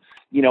classroom,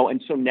 you know.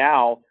 And so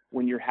now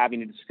when you're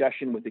having a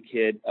discussion with a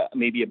kid,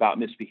 maybe about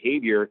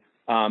misbehavior,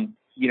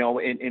 you know,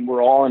 and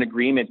we're all in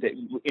agreement that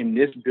in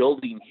this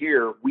building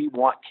here, we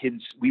want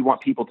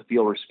people to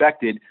feel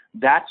respected.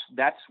 That's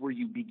where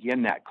you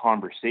begin that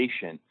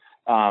conversation.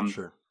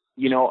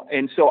 You know,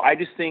 and so I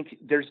just think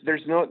there's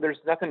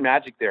nothing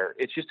magic there.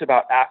 It's just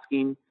about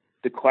asking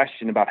the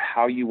question about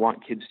how you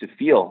want kids to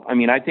feel. I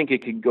mean, I think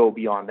it could go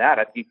beyond that.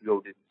 I think it could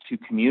go to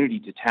community,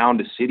 to town,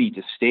 to city,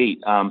 to state.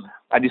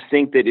 I just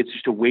think that it's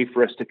just a way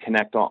for us to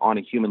connect on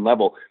a human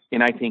level.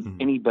 And I think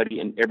anybody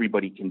and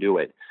everybody can do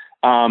it.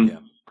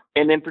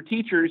 And then for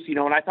teachers, you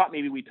know, and I thought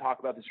maybe we'd talk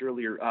about this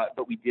earlier,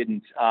 but we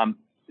didn't.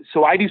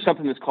 So I do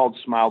something that's called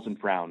Smiles and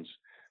Frowns.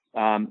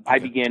 I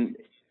begin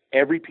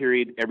every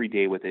period, every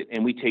day with it.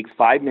 And we take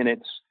 5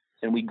 minutes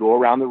and we go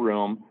around the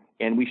room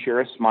and we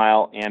share a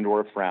smile and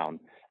or a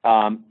frown.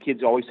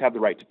 Kids always have the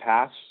right to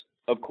pass,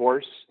 of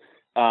course.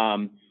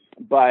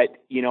 But,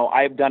 you know,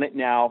 I've done it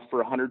now for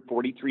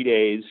 143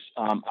 days.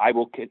 I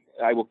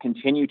will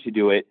continue to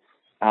do it.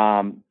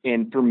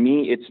 And for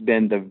me, it's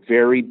been the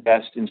very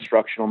best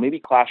instructional, maybe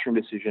classroom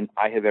decision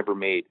I have ever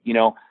made. You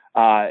know,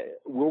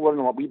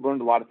 we've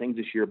learned a lot of things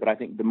this year, but I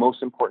think the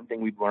most important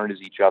thing we've learned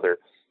is each other.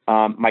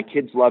 My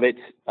kids love it.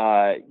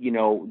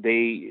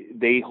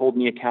 They hold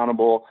me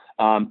accountable.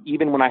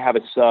 Even when I have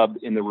a sub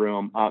in the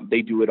room,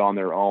 they do it on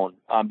their own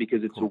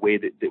because it's a way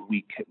that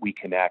we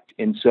connect.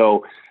 And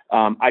so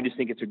I just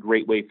think it's a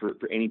great way for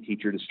any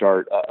teacher to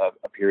start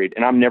a period.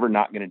 And I'm never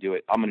not going to do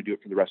it. I'm going to do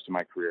it for the rest of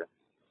my career.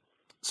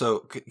 So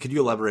could you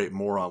elaborate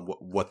more on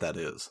what that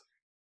is?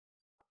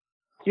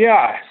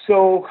 Yeah.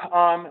 So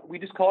we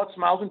just call it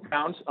Smiles and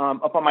Frowns.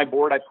 Up on my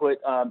board, I put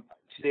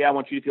today I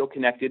want you to feel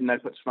connected, and I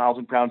put Smiles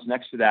and Frowns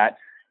next to that.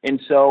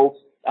 And so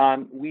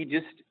we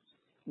just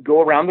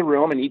go around the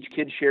room, and each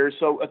kid shares.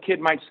 So a kid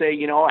might say,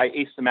 I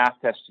aced the math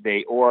test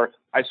today, or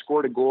I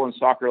scored a goal in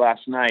soccer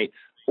last night,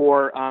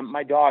 or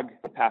my dog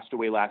passed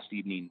away last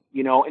evening,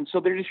 And so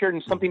they're just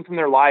sharing something from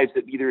their lives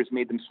that either has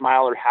made them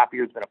smile or happy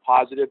or has been a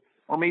positive,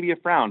 or maybe a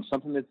frown,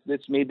 something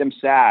that's made them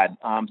sad,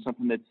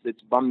 something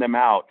that's bummed them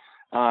out.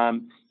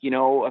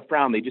 A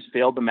frown, they just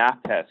failed the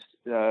math test,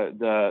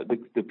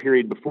 the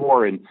period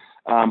before, and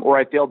or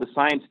I failed the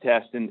science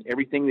test, and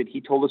everything that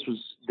he told us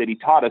that he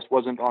taught us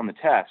wasn't on the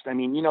test. I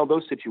mean,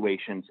 those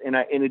situations, and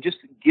it just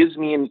gives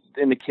me and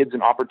the kids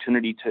an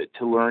opportunity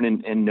to learn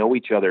and know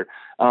each other.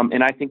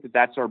 And I think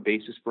that's our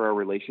basis for our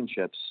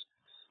relationships.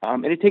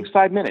 And it takes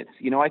 5 minutes.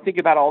 I think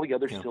about all the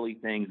other silly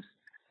things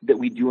that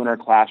we do in our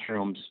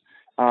classrooms.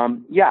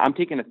 I'm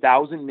taking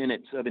 1,000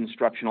 minutes of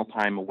instructional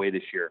time away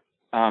this year.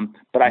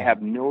 But I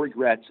have no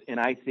regrets, and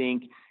I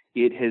think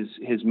it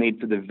has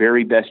made for the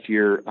very best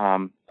year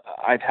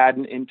I've had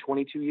in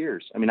 22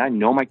 years. I mean, I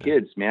know my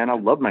kids, man. I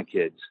love my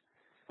kids.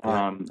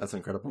 That's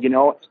incredible.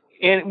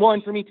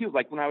 And for me too,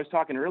 like when I was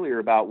talking earlier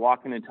about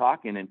walking and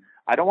talking, and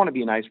I don't want to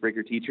be an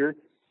icebreaker teacher.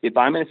 If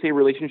I'm going to say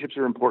relationships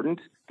are important,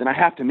 then I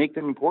have to make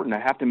them important. I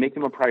have to make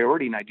them a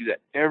priority, and I do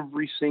that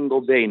every single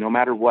day, no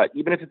matter what.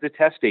 Even if it's a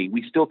test day,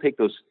 we still take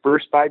those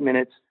first 5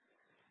 minutes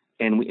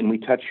and we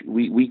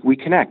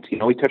connect,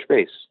 we touch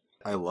base.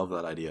 I love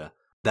that idea.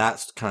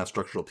 That kind of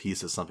structural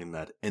piece is something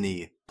that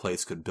any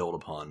place could build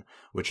upon,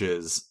 which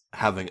is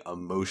having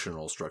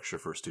emotional structure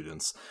for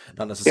students,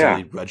 not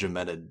necessarily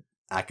regimented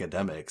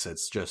academics.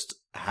 It's just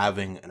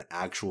having an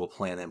actual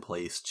plan in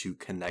place to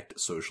connect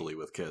socially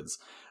with kids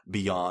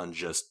beyond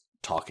just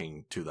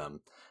talking to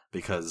them.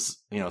 Because,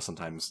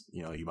 sometimes,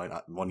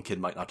 one kid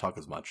might not talk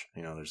as much.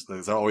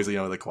 There's always,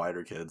 the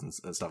quieter kids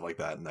and stuff like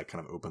that. And that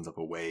kind of opens up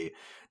a way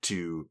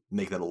to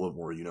make that a little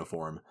more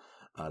uniform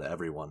to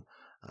everyone.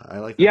 I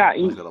like that. I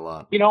like that a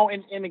lot.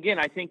 And again,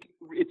 I think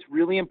it's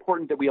really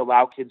important that we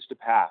allow kids to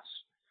pass.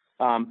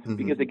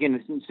 Because again,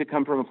 this needs to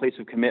come from a place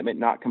of commitment,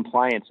 not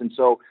compliance. And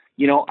so,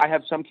 I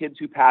have some kids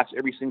who pass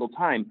every single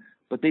time,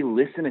 but they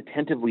listen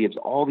attentively as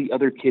all the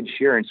other kids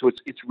share. And so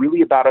it's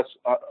really about us,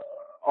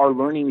 are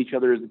learning each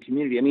other as a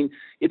community. I mean,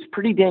 it's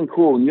pretty dang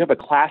cool when you have a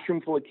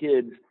classroom full of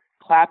kids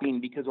clapping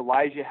because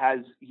Elijah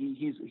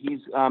he's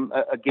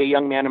a gay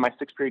young man in my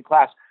 6th period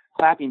class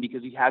clapping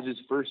because he has his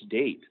first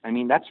date. I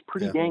mean, that's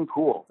pretty dang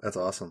cool. That's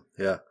awesome.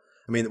 Yeah.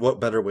 I mean, what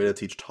better way to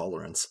teach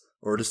tolerance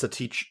or just to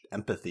teach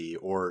empathy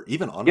or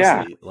even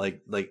honestly,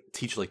 like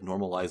teach like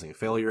normalizing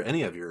failure,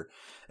 any of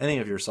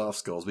your soft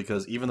skills,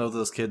 because even though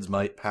those kids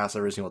might pass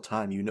every single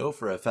time,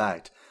 for a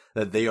fact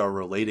that they are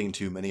relating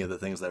to many of the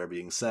things that are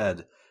being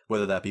said,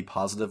 whether that be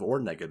positive or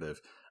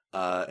negative.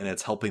 And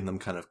it's helping them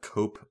kind of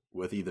cope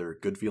with either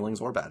good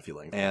feelings or bad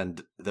feelings.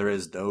 And there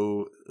is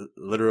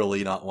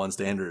literally not one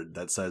standard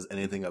that says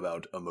anything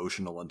about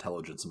emotional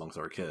intelligence amongst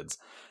our kids,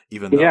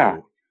 even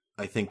though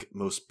I think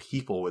most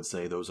people would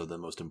say those are the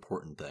most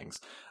important things.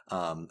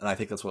 And I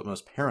think that's what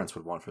most parents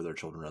would want for their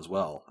children as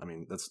well. I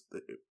mean,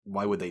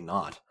 why would they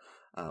not?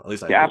 At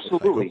least I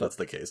hope that's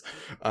the case.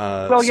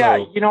 And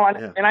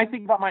I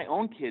think about my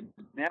own kids,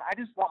 man. I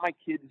just want my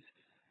kids.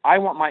 I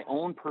want my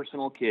own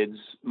personal kids,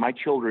 my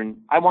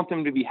children, I want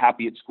them to be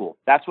happy at school.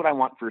 That's what I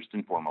want first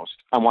and foremost.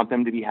 I want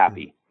them to be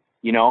happy,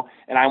 and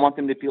I want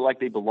them to feel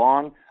like they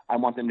belong. I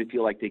want them to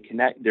feel like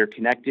they're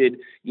connected.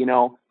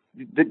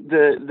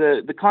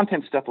 The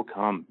content stuff will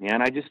come,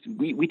 man.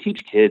 We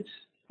teach kids,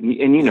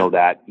 and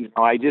that.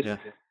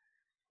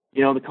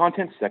 The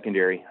content's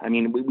secondary. I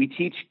mean, we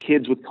teach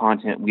kids with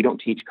content. We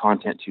don't teach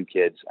content to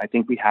kids. I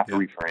think we have to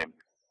reframe.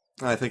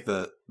 I think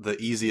the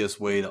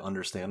easiest way to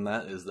understand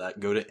that is that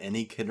go to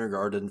any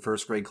kindergarten,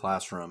 1st grade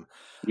classroom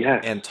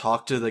and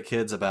talk to the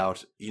kids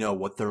about,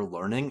 what they're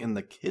learning, and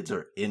the kids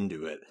are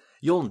into it.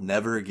 You'll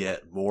never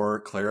get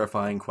more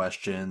clarifying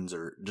questions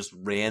or just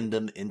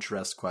random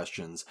interest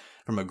questions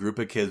from a group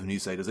of kids when you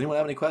say, does anyone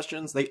have any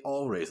questions? They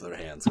all raise their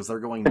hands because they're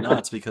going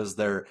nuts because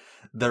they're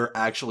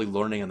actually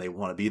learning and they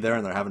want to be there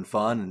and they're having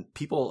fun, and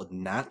people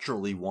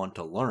naturally want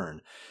to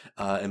learn.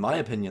 In my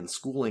opinion,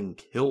 schooling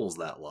kills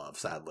that love,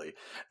 sadly.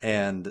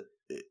 And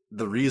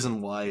the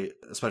reason why,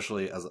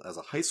 especially as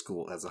high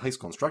school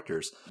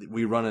instructors,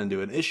 we run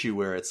into an issue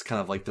where it's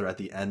kind of like they're at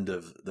the end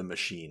of the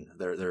machine.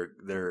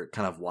 They're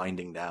kind of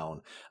winding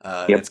down.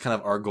 It's kind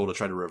of our goal to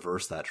try to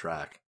reverse that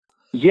track.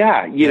 And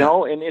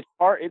it's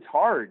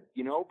hard,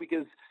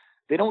 because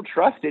they don't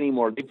trust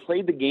anymore. They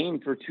played the game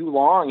for too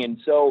long. And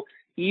so,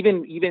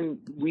 even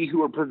we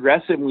who are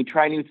progressive, and we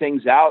try new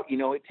things out,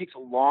 it takes a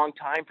long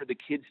time for the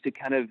kids to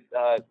kind of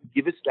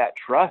give us that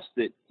trust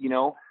that,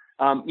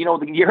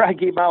 the year I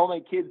gave all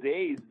my kids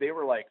A's, they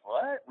were like,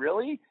 what,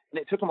 really? And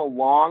it took them a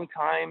long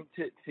time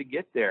to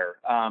get there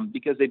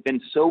because they've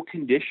been so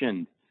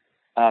conditioned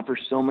for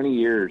so many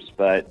years.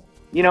 But,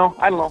 I don't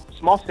know,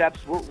 small steps,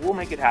 we'll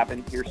make it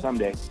happen here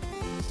someday.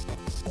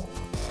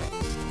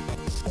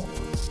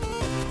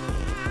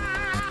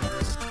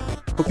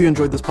 Hope you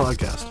enjoyed this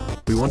podcast.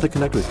 We want to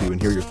connect with you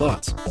and hear your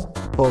thoughts.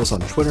 Follow us on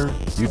Twitter,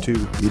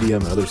 YouTube,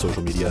 Medium, and other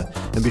social media,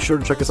 and be sure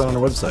to check us out on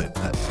our website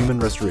at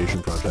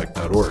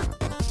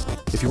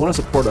humanrestorationproject.org. If you want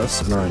to support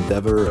us in our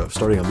endeavor of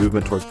starting a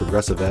movement towards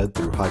progressive ed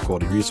through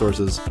high-quality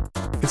resources,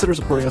 consider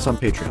supporting us on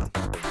Patreon.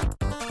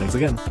 Thanks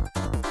again.